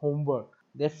homework.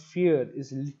 Their fear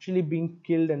is literally being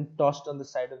killed and tossed on the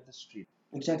side of the street.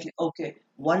 Exactly. Okay.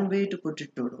 One way to put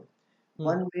it, Dodo. Hmm.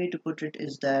 One way to put it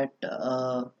is that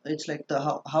it's like the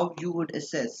how you would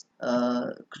assess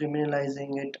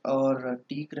criminalizing it or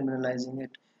decriminalizing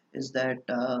it is that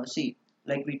see,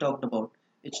 like we talked about,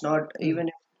 it's not Hmm. even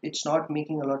if it's not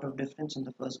making a lot of difference in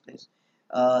the first place.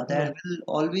 There No. will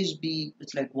always be,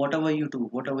 it's like whatever you do,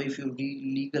 whatever if you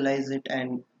legalize it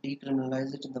and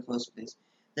decriminalize it in the first place,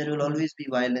 there will Hmm. always be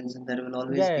violence and there will Yeah,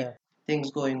 always yeah, be yeah.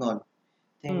 things going on.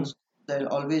 Hmm. Things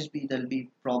there'll be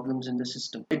problems in the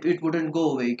system. It wouldn't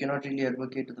go away. You cannot really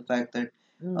advocate to the fact that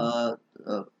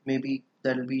Hmm. maybe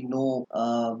there'll be no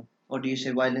what do you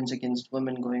say, violence against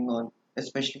women going on,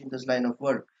 especially in this line of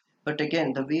work. But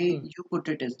again, the way Hmm. you put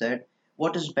it is that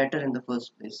what is better in the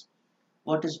first place?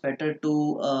 What is better to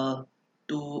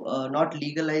not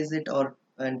legalize it or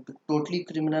and to totally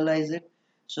criminalize it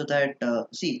so that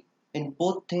see, in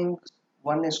both things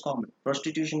one is common.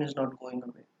 Prostitution is not going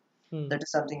away. Hmm. That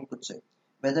is something you could say.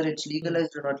 Whether it's Hmm.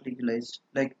 legalized or not legalized,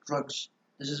 like drugs,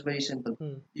 this is very simple.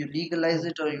 Hmm. You legalize Hmm.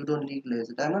 it or you don't legalize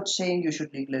it. I'm not saying you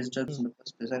should legalize drugs Hmm. in the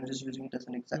first place. I'm just using it as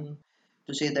an Hmm. example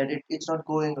to say that Hmm. it's not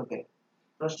going away.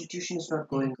 Prostitution is not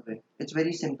Hmm. going away. It's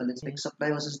very simple. It's like Hmm.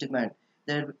 supply versus demand.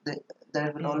 There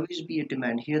will Hmm. always be a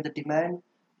demand. Here, the demand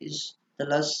is the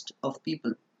lust of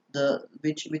people, the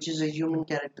which is a Hmm. human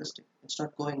characteristic. It's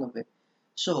not going away.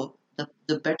 So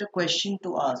the better question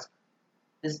to ask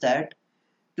is that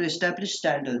to establish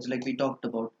standards like we talked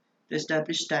about, to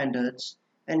establish standards,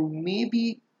 and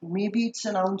maybe it's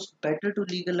announced better to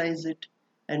legalize it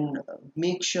and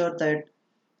make sure that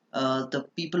the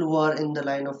people who are in the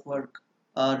line of work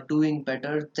are doing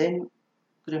better than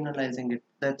criminalizing it.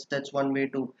 That's one way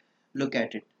to look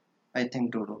at it, I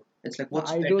think, Dodo. It's like No,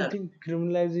 what's I don't better. think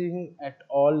criminalizing at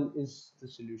all is the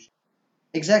solution.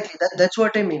 Exactly. That's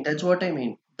what I mean. That's what I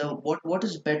mean. The what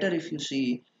is better if you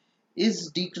see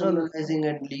is No, no. decriminalizing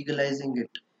and legalizing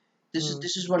it. This is Hmm.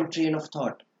 this is one train of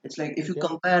thought. It's like if you Yeah,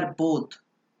 compare both,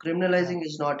 yeah. criminalizing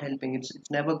is not helping. It's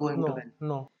never going to No, help.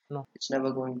 no. No. It's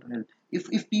never going to help.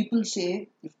 If people say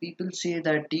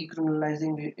that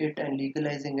decriminalizing it and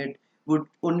legalizing it would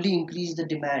only increase the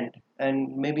demand,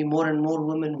 and maybe more and more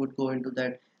women would go into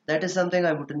that, that is something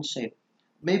I wouldn't say.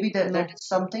 Maybe that No. is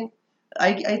something.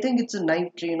 I think it's a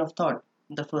naive train of thought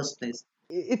in the first place.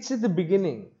 It's at the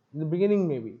beginning. The beginning,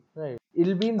 maybe. Right.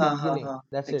 It'll be in the Ha ha beginning. ha.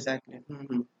 That's it. Exactly.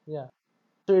 Hmm. Yeah.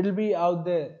 So it'll be out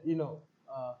there,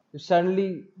 if suddenly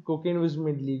cocaine was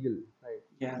made legal, right?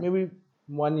 Yeah. Maybe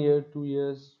 1 year, 2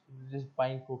 years, just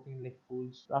buying cocaine like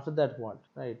fools. After that, what?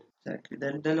 Right? Exactly.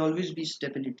 There'll always be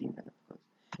stability in that, of course.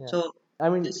 Yeah. So I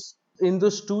mean, this. in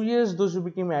those 2 years, those who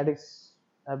became addicts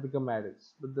have become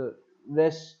addicts. But the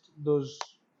rest, those,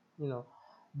 you know,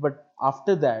 but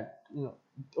after that,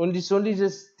 it's only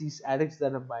just these addicts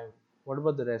that are buying. What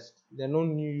about the rest? There are no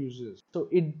new users.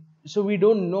 So we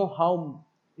don't know how,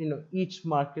 each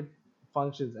market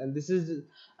functions. And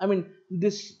I mean,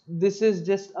 this is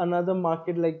just another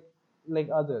market like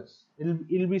others.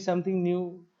 It'll be something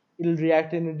new. It'll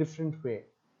react in a different way.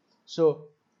 So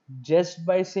just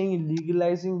by saying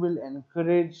legalizing will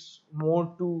encourage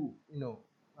more to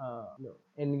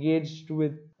engaged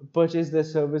with purchase their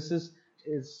services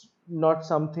is not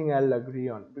something I'll agree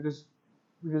on, because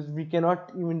we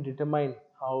cannot even determine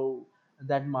how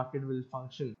that market will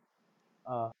function.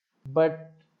 uh,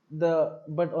 but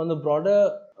but on the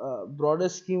broader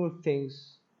scheme of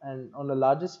things, and on a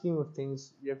larger scheme of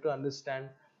things, you have to understand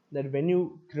that when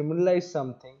you criminalize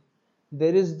something,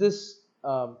 there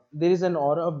is an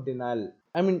aura of denial.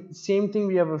 I mean, same thing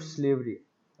we have of slavery,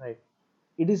 right?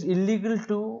 It is illegal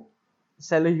to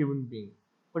sell a human being,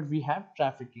 but we have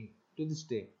trafficking to this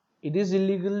day. It is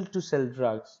illegal to sell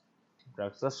drugs.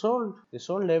 Drugs are sold. They're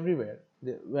sold everywhere.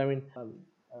 I mean,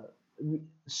 uh,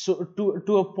 so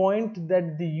to a point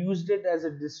that they used it as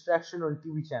a distraction on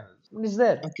TV channels. What is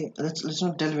there? Okay, let's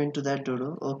not delve into that,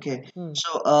 Dodo. Okay, Hmm.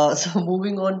 so so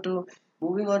moving on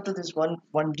to this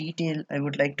one detail I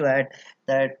would like to add,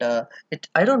 that it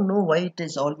I don't know why it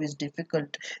is always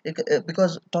difficult,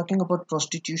 because talking about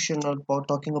prostitution or about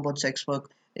talking about sex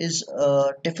work is Hmm.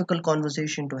 a difficult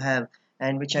conversation to have,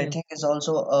 and which I Hmm. think is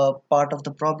also a part of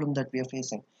the problem that we are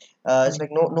facing. It's Hmm.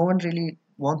 like no one really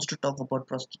wants to talk about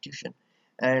prostitution,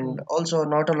 and Hmm. also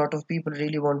not a lot of people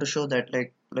really want to show that,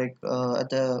 at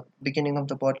the beginning of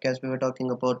the podcast we were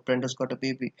talking about Brenda Scott a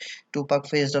baby. Tupac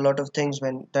faced a lot of things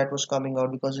when that was coming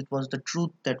out, because it was the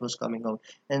truth that was coming out.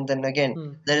 And then again, Hmm.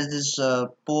 there is this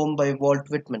poem by Walt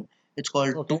Whitman. It's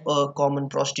called To Okay. a Common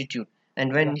Prostitute. And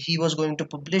Yeah. when he was going to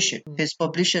publish it, Hmm. his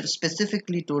publisher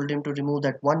specifically told him to remove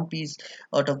that one piece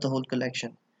out of the whole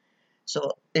collection. So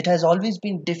it has always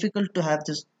been difficult to have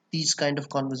these kind of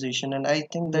conversation, and I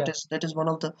think that Yeah. is one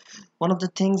of the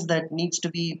things that needs to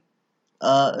be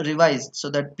revised, so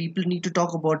that people need to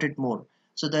talk about it more,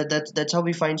 so that's how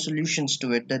we find solutions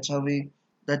to it. That's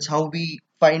how we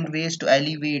find ways to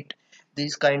alleviate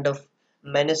these kind of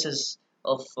menaces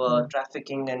of Hmm.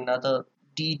 trafficking and other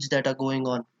deeds that are going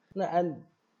on. No, and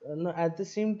no, at the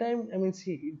same time, I mean,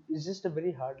 see, it's just a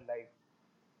very hard life,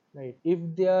 right? If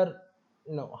they are,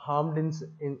 harmed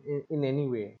in any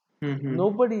way, Hmm.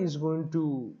 nobody is going to,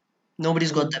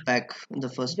 Nobody's I got mean, their back in the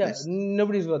first yeah, place.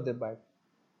 nobody's got their back.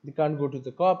 They can't go to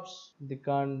the cops. They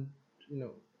can't, you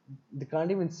know, they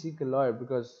can't even seek a lawyer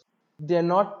because they're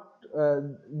not,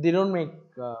 they don't make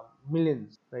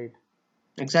millions, right?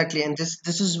 Exactly, and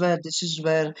this is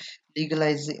where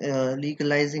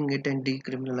legalizing it and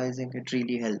decriminalizing it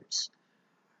really helps.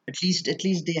 At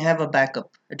least they have a backup.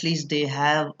 At least they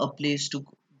have a place to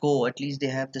go. At least they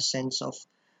have the sense of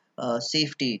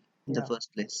safety in the Yeah.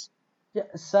 first place. Yeah,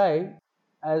 Sai,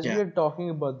 as we Yeah. are talking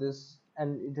about this and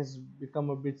it has become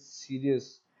a bit serious,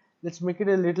 let's make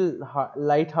it a little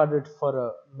light-hearted for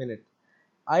a minute.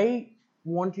 I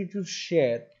want you to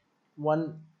share one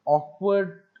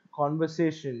awkward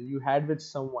conversation you had with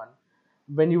someone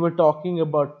when you were talking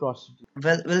about prostitution.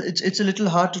 Well, it's a little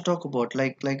hard to talk about.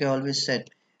 Like I always said,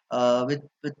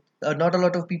 with not a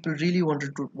lot of people really want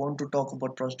to talk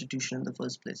about prostitution in the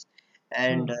first place,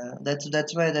 and Hmm.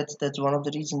 that's one of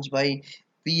the reasons why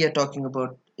we are talking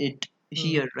about it Hmm.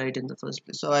 here, right, in the first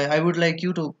place. So I would like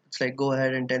you to, it's like, go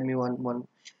ahead and tell me one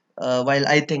while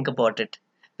I think about it,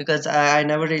 because I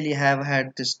never really have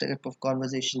had this type of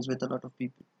conversations with a lot of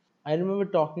people. I remember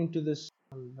talking to this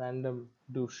random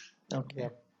douche. Okay.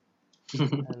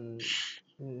 Okay.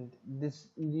 And this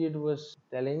idiot was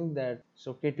telling that it's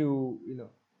okay to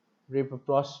rape a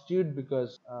prostitute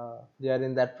because they are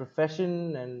in that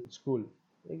profession and it's cool.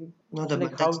 like, No,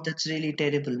 like that's how? that's really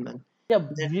terrible, man. Yeah,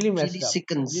 That really really messed up, really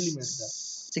sickens messed up.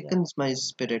 Yeah. sickens my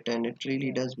spirit, and it really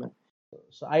Yeah. does, man.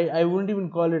 So I wouldn't even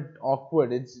call it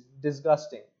awkward, it's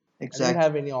disgusting. I didn't Exactly.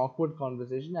 have any awkward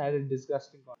conversation. I had a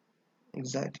disgusting conversation.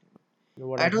 Exactly.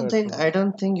 What I I've don't heard think from him. I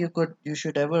don't think you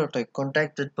should ever like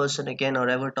contact that person again or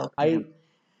ever talk to him I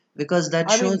because that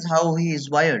I shows mean, how he is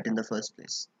wired in the first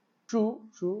place.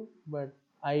 true, but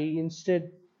I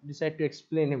instead decided to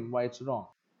explain him why it's wrong.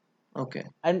 Okay.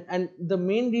 And the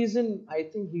main reason I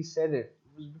think he said it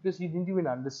was because he didn't even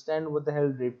understand what the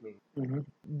hell rape means. Mm-hmm.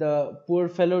 The poor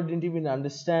fellow didn't even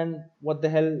understand what the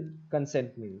hell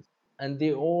consent means. And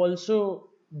they also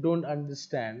don't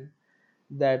understand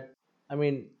that, I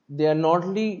mean, they are not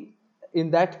only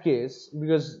in that case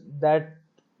because that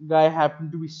guy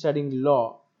happened to be studying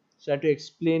law, so I had to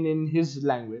explain in his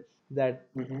language that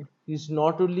Mm-hmm. he's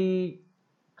not only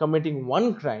committing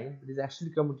one crime, but he's actually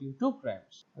committing two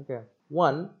crimes. Okay,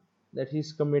 one, that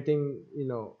he's committing,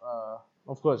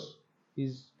 of course,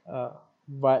 he's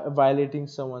violating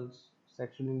someone's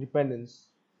sexual independence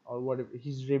or whatever.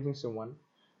 He's raping someone,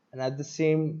 and at the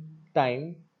same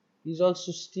time, he's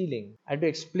also stealing. I had to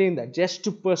explain that just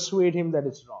to persuade him that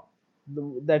it's wrong,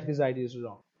 that his idea is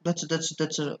wrong. That's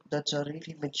a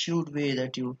really matured way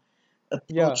that you Yeah.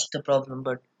 approach the problem,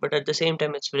 but at the same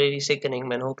time it's very sickening,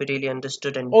 man. Hope he really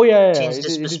understood and Oh yeah. changed his It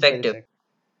is very perspective. sick.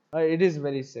 It is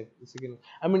very sick. Sickening.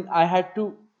 I mean, I had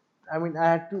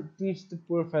to teach the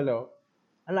poor fellow,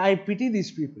 and I pity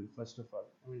these people first of all.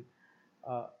 I mean,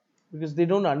 uh, because they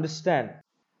don't understand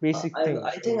basic I things.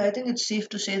 I think mean, I think it's safe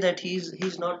to say that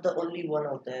he's not the only one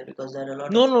out there because there are a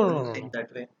lot no, of no, people no, who no, think no.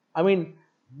 that way. I mean,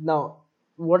 now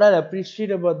what I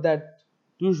appreciate about that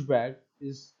douchebag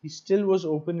is he still was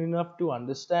open enough to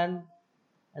understand,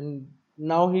 and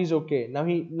now he's okay.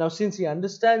 Now since he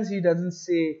understands, he doesn't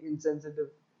say insensitive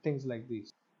things like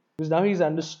these because now he's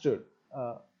understood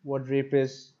what rape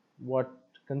is, what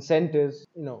consent is.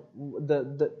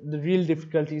 The real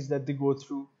difficulties that they go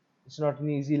through. It's not an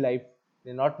easy life.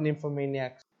 They're not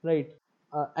nymphomaniacs, right?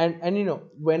 And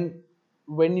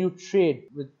when you trade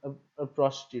with a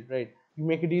prostitute, right? You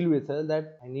make a deal with her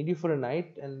that I need you for a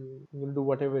night and we'll do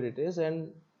whatever it is and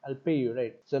I'll pay you,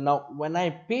 right? So now when I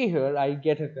pay her, I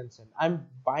get her consent. I'm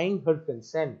buying her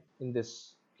consent in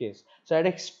this case. So I'd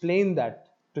explain that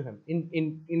to him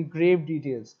in grave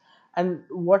details. And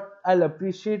what I'll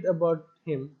appreciate about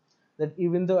him, that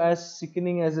even though as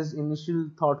sickening as his initial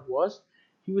thought was,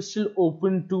 he was still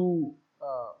open to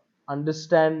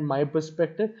understand my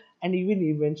perspective and even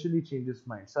eventually change his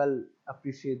mind. So I'll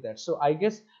appreciate that. So I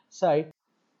guess, Sai,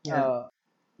 Yeah, uh,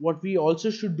 what we also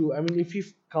should do, I mean, if you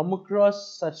come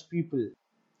across such people,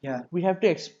 yeah, we have to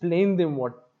explain them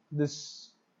what this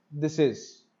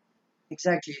is.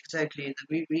 exactly.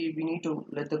 We need to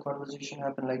let the conversation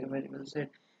happen, like you very well said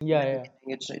in Yeah, the yeah,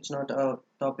 beginning. It's not a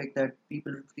topic that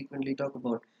people frequently talk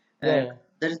about, yeah, and yeah.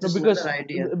 there is No, this another because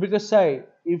idea. Sai,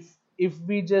 if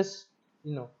we just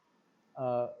you know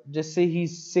just say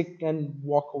he's sick and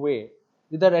walk away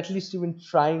without at least even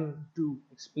trying to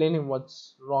explain him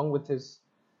what's wrong with his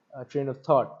train of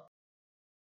thought,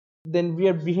 then we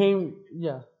are behaving.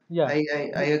 Yeah, yeah,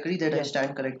 I agree that I yeah,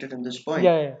 stand corrected in this point.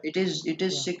 yeah, yeah, It is yeah.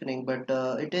 sickening, but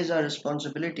it is our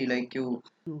responsibility, True.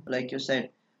 like you said,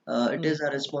 it Hmm. is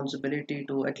our responsibility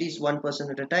to at least one person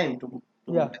at a time to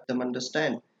Yeah. let them Hmm.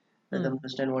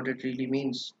 understand what it really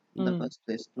means in the Hmm. first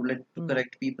place, to Hmm.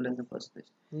 correct people in the first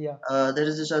place. Yeah. There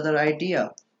is this other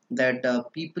idea that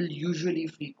people usually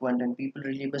frequent and people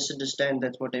really misunderstand.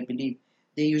 That's what I believe.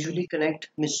 They Hmm. usually connect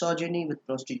misogyny with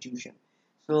prostitution.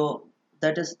 So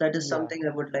that is Yeah. something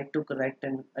I would like to correct,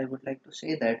 and I would like to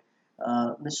say that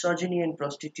misogyny and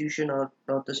prostitution are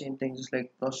not the same things. It's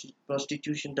like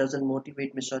prostitution doesn't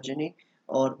motivate misogyny,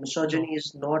 or No. misogyny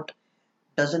is not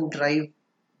doesn't drive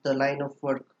the line of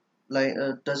work, like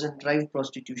doesn't drive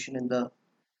prostitution in the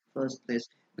first place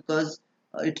because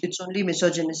it's only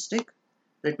misogynistic.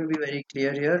 Let me be very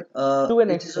clear here. To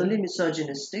an It is only extent.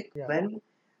 misogynistic Yeah. when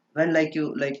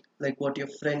like what your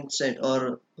friend said or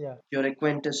Yeah. your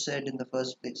acquaintance said in the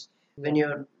first place. Yeah.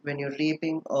 When you're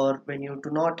raping or when you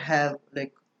do not have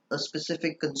like a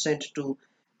specific consent to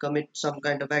commit some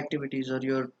kind of activities or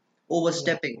you're Yeah.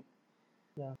 overstepping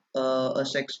Yeah. a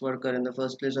sex worker in the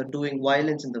first place or doing Yeah.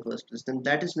 violence in the first place, then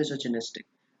that is misogynistic.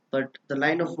 But the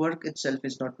line of work itself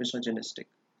is not misogynistic.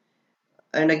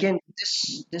 And again,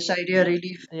 this idea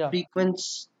really Yeah.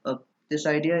 frequents. This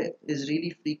idea is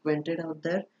really frequented out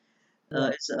there.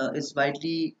 Yeah. It's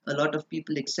widely a lot of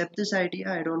people accept this idea.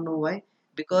 I don't know why.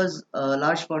 Because a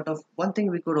large part of one thing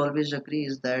we could always agree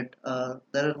is that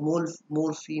there are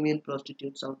more female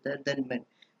prostitutes out there than men.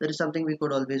 That is something we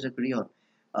could always agree on.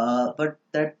 But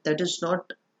that is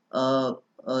not a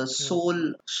Hmm. sole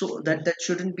so Hmm. that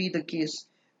shouldn't be the case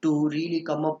to really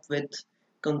come up with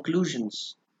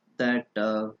conclusions that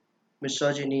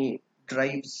misogyny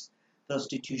drives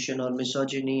prostitution, or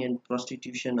misogyny and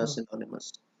prostitution are Hmm.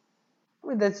 synonymous? I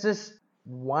mean, that's just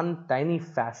one tiny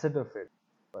facet of it.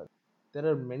 But there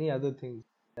are many other things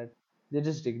that they're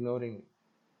just ignoring.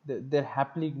 They're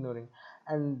happily ignoring.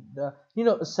 And,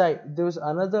 aside, there was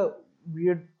another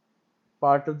weird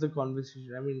part of the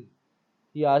conversation. I mean,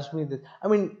 he asked me this. I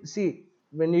mean, see,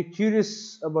 when you're curious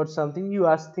about something, you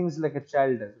ask things like a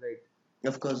child does, right?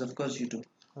 Of course you do.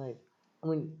 Right. I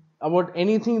mean, about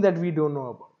anything that we don't know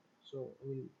about. So, I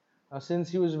mean, since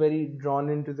he was very drawn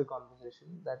into the conversation,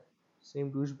 that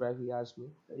same douchebag he asked me,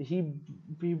 he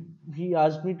he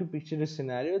asked me to picture a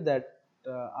scenario that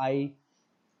I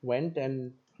went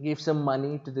and gave some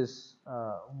money to this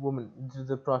woman, to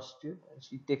the prostitute, and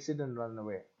she takes it and run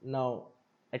away. Now,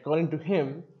 according to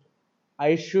him,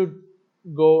 I should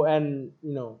go and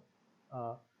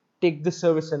uh, take the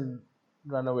service and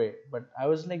run away. But I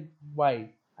was like,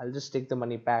 why? I'll just take the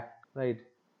money back, right?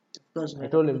 Of course, I man.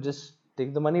 Of told him course. just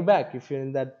take the money back if you're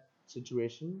in that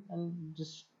situation, and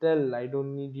just tell I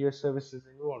don't need your services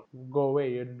anymore. Go away,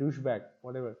 you're a douchebag,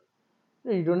 whatever.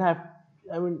 No, you don't have.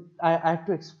 I mean, I have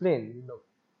to explain. You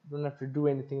don't have to do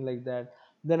anything like that.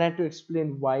 Then I had to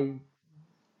explain why.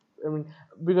 I mean,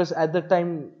 because at the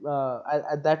time,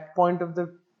 at that point of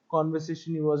the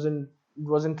conversation, it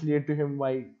wasn't clear to him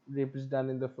why rape is done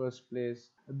in the first place.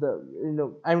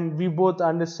 I mean, we both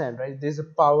understand, right? There's a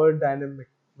power dynamic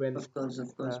when Of course.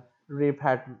 Of course. uh, rape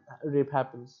had rape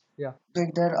happens. Yeah,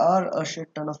 Like there are a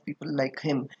shit ton of people like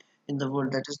him in the world.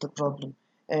 yeah, That is the problem.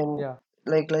 And yeah,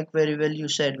 like very well you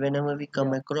said, whenever we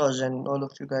come yeah. across, and all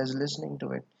of you guys listening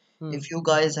to it, Hmm, if you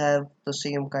guys have the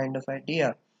same kind of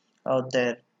idea out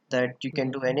there that you can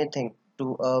hmm, do anything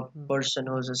to a hmm, person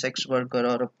who is a sex worker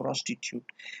or a prostitute,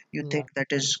 you yeah, think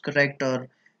that is correct or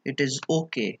it is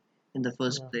okay in the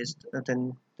first yeah. place,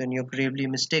 then you're gravely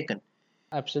mistaken.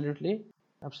 Absolutely,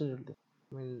 absolutely.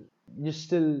 I mean, you're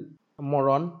still a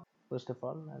moron, first of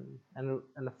all,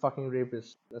 and a fucking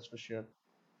rapist. That's for sure.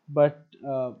 But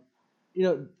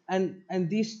and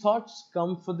these thoughts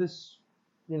come for this,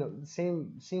 the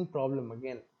same problem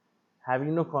again,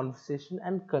 having no conversation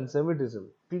and conservatism.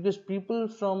 Because people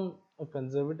from a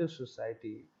conservative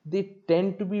society, they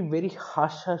tend to be very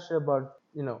hush hush about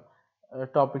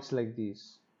topics like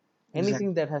these. Anything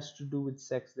Exactly. that has to do with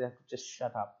sex, they have to just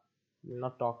shut up,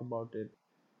 not talk about it.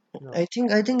 No. I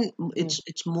think Hmm.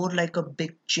 it's more like a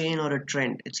big chain or a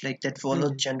trend. It's like that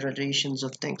follows Hmm. generations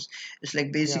of things. It's like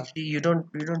Yeah. basically you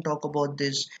don't talk about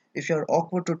this if you're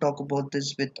awkward to talk about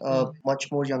this with a Hmm.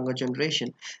 much more younger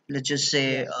generation. Let's just say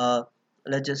Yes.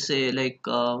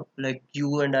 like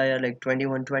you and I are like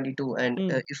 21, 22, and Hmm.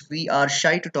 if we are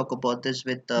shy to talk about this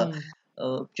with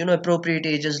Hmm. appropriate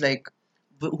ages like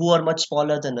who are much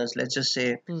smaller than us, let's just say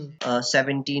Hmm.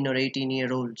 17 or 18-year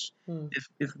olds, Hmm.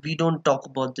 if we don't talk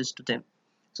about this to them,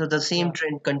 so the same Yeah.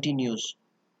 trend continues.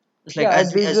 It's like Yeah.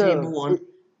 as we There's as we a. move on,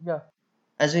 Yeah.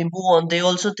 they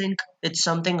also think it's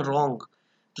something wrong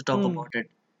to talk Hmm. about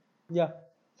it, Yeah.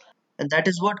 and that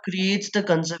is what creates the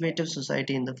conservative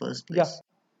society in the first Yeah. place.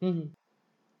 Hmm.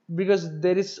 Because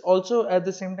there is also at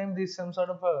the same time there's some sort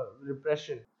of a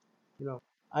repression.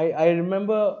 I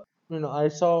remember, I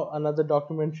saw another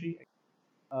documentary.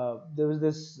 There was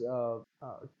this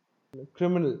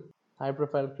criminal, high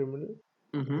profile criminal.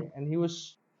 Mm-hmm. Okay, and he was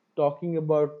talking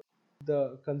about the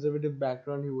conservative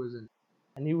background he was in,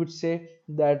 and he would say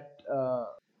that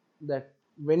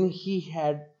when he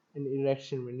had an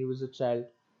erection when he was a child,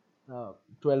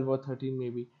 12 or 13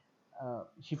 maybe,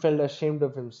 he felt ashamed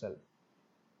of himself.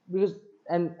 Because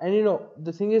and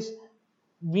the thing is,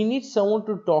 we need someone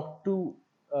to talk to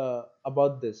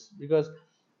about this, because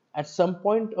at some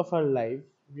point of our life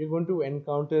we're going to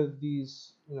encounter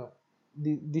these,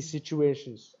 these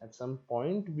situations. At some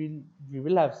point we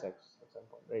will have sex at some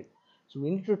point, right? So we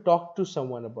need to talk to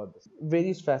someone about this,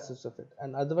 various facets of it,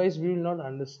 and otherwise we will not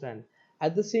understand.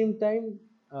 At the same time,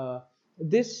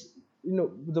 this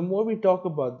the more we talk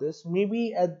about this,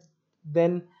 maybe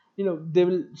then they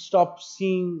will stop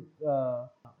seeing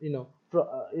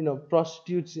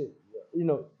prostitutes,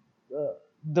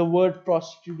 the word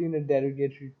prostitute in a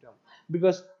derogatory term,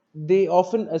 because they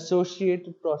often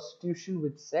associate prostitution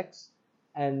with sex,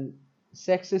 and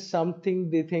sex is something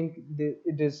they think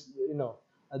it is,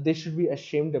 they should be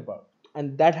ashamed about,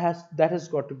 and that has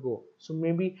got to go. So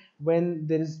maybe when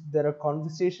there are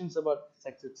conversations about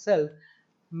sex itself,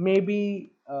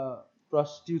 maybe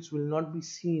prostitutes will not be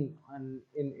seen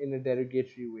in a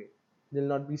derogatory way. They'll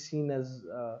not be seen as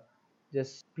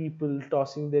just people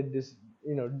tossing their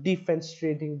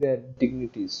defenestrating their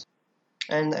dignities.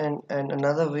 And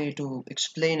another way to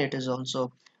explain it is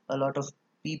also a lot of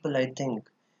people, I think,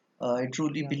 I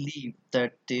truly yeah, believe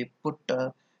that they put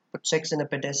sex in a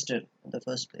pedestal in the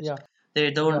first place. yeah, They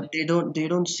yeah.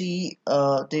 don't see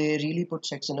they really put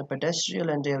sex in a pedestal,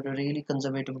 and they are really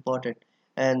conservative about it.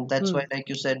 And that's why, Hmm. like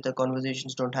you said, the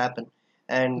conversations don't happen,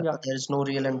 and Yeah. there is no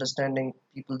real understanding.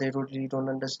 People, they really don't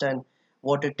understand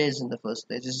what it is in the first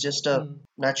place. It's just a Hmm.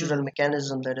 natural Hmm.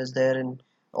 mechanism that is there in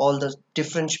all the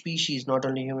different species, not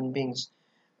only human beings,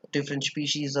 different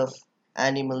species of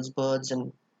animals, birds,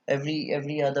 and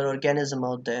every other organism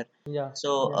out there. Yeah.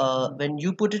 So Yeah. when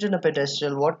you put it in a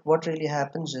pedestal, what really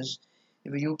happens is,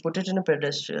 if you put it in a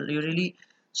pedestal, you really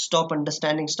stop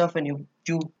understanding stuff, and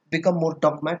you become more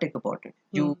dogmatic about it.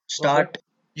 Hmm. You Okay. start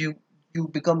you you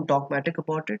become dogmatic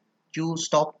about it. You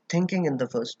stop thinking in the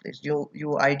first place.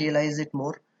 You idealize it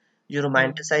more. You Hmm.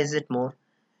 romanticize it more,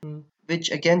 Hmm.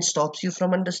 which again stops you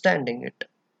from understanding it.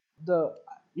 The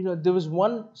there was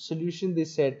one solution they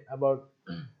said about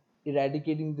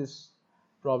eradicating this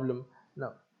problem.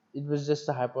 Now, it was just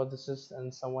a hypothesis,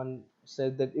 and someone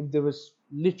said that if there was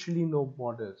literally no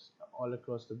borders all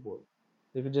across the board,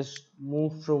 they could just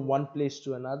move from one place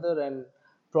to another, and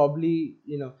probably,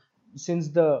 since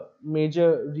the major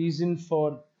reason for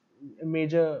a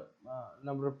major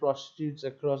number of prostitutes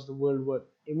across the world were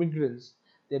immigrants,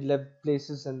 they left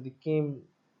places and they came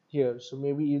here. So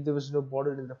maybe if there was no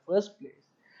border in the first place,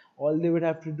 all they would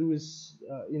have to do is,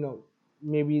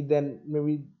 maybe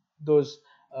those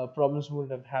problems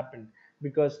wouldn't have happened.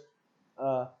 Because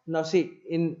now see,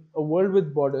 in a world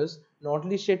with borders, not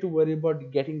only she had to worry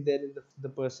about getting there in the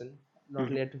person, not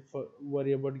only Mhm. had to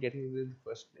worry about getting there in the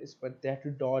first place, but they had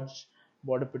to dodge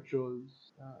border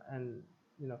patrols, and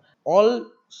all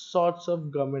sorts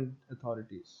of government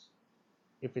authorities.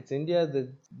 If it's India,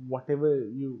 then whatever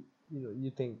you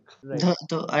think, right?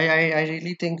 I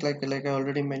really think, like I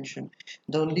already mentioned,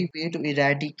 the Hmm. only way to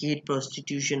eradicate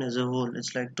prostitution as a whole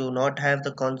is like to not have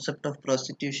the concept of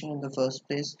prostitution in the first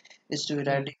place, is to Hmm.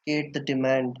 eradicate the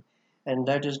demand, and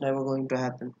that is never going to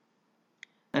happen.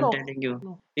 I'm No, telling you,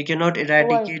 no. you cannot Why?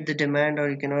 eradicate the demand, or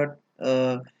you cannot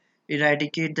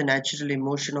eradicate the natural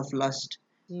emotion of lust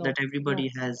that No, everybody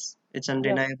no. has. It's Yeah,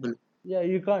 undeniable. yeah.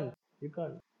 You can't.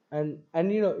 And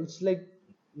it's like,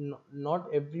 not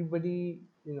everybody.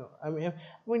 I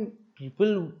mean,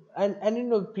 people,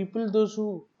 and people, those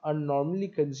who are normally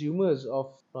consumers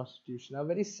of prostitution are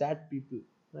very sad people,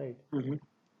 right? Hmm.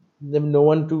 They have no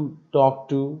one to talk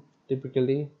to.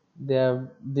 Typically,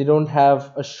 they don't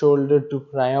have a shoulder to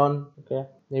cry on. Okay,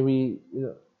 maybe,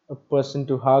 a person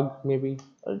to hug, maybe.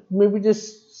 Or maybe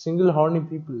just single horny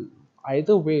people.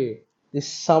 Either way, there's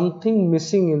something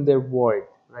missing in their void,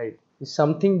 right? It's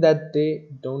something that they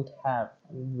don't have,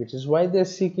 which is why they're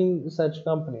seeking such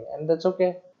company, and that's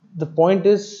okay. The point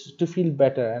is to feel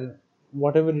better, and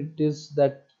whatever it is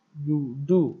that you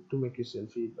do to make yourself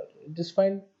feel better, it is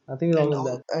fine. Nothing wrong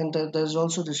in that. There's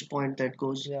also this point that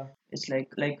goes, Yeah. it's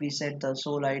like we said, the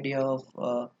sole idea of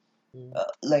Mm.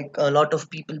 like a lot of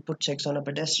people put sex on a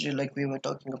pedestal, like we were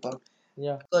talking about,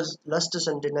 Yeah. because lust is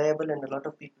undeniable and a lot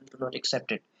of people do not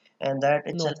accept it, and that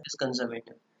itself No. is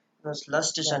conservative. Because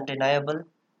lust is Yeah. undeniable,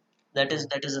 that is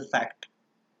Yeah. that is a fact,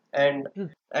 and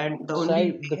Dude, and the only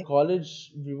Sai, the way. college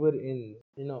we were in,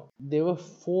 they were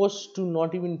forced to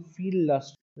not even feel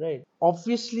lust, right?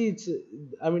 Obviously,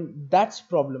 I mean, that's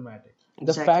problematic. The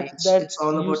Exactly, fact it's that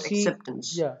all you about see,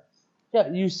 acceptance. yeah,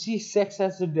 yeah, you see sex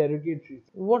as a derogatory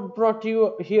thing. What brought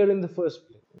you here in the first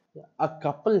place? Yeah, a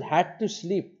couple had to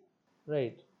sleep,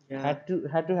 right? Yeah.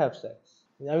 Had to have sex.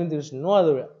 I mean, there's no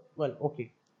other way. Well,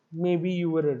 okay, maybe you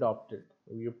were adopted,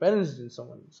 maybe your parents did,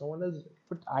 someone else did.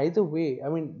 But either way, I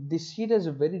mean, they see it as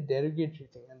a very derogatory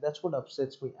thing, and that's what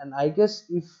upsets me. And I guess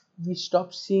if we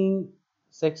stop seeing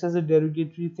sex as a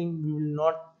derogatory thing, we will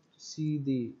not see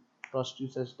the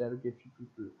prostitutes as derogatory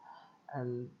people.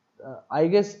 And I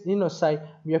guess, Sai,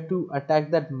 we have to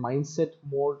attack that mindset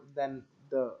more than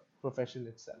the profession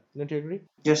itself. Don't you agree?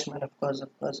 Yes, man, of course,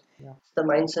 of course. Yeah. It's the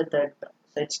mindset that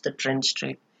sets the trend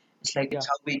straight. It's like it's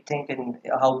Yeah. how we think and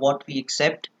how what we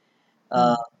accept,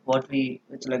 Hmm. what we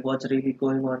it's like what's really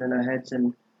going on in our heads,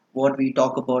 and what we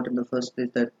talk about in the first place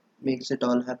that makes it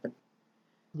all happen.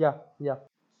 Yeah. Yeah.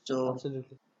 So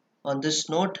Absolutely. on this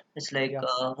note, it's like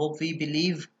Yeah. hope we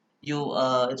believe you.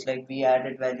 It's like we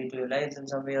added value to your lives in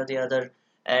some way or the other,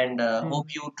 and Hmm.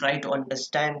 hope you try to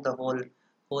understand the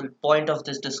whole point of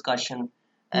this discussion,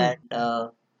 Hmm. and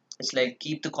it's like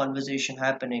keep the conversation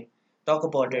happening. Talk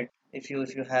about Yeah. it. If you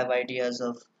have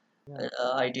Yeah.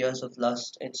 ideas of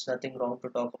lust, it's nothing wrong to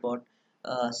talk about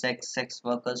sex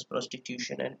workers,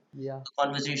 prostitution, and Yeah. the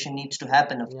conversation needs to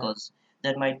happen, of Yeah. course.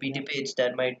 There might be Yeah. debates,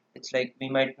 it's like we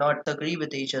might not agree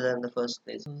with each other in the first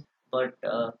place, Hmm. but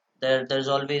There's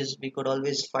always we could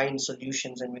always find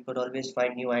solutions and we could always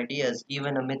find new ideas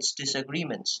even amidst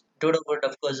disagreements. Dodo would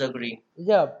of course agree.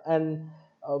 Yeah, and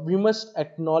we must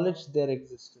acknowledge their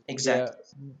existence. Exactly.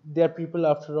 They are people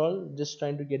after all, just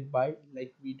trying to get by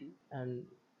like we do, and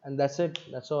that's it.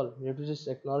 That's all. We have to just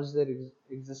acknowledge their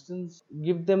existence,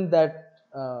 give them that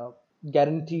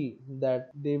guarantee that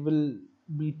they will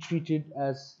be treated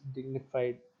as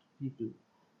dignified people,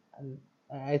 and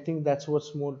I think that's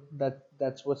what's more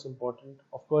that's what's important.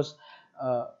 Of course,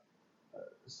 uh,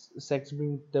 sex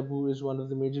being taboo is one of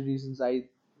the major reasons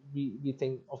we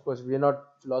think. Of course, we are not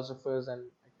philosophers and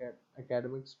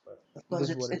academics, but Of it course, is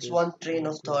it's what it it's is. one train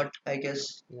of Yeah, thought. I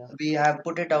guess yeah. we have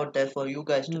put it out there for you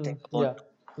guys to think about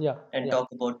Yeah, yeah, and yeah,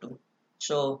 talk about too.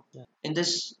 So yeah. in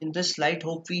this light,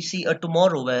 hope we see a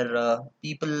tomorrow where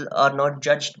people are not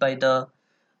judged by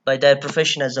their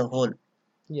profession as a whole,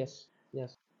 Yes,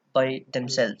 yes, by and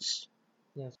themselves,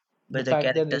 yes. by The their fact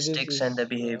that it characteristics and their is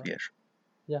behavior.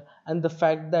 yeah, and the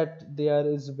fact that they are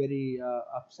is very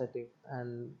upsetting,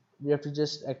 and we have to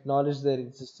just acknowledge their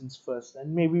existence first,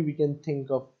 and maybe we can think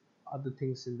of other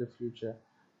things in the future.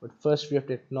 But first, we have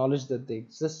to acknowledge that they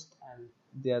exist, and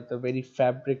they are the very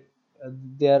fabric.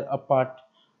 They are a part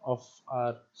of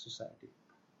our society.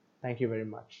 Thank you very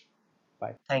much.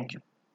 Bye. Thank you.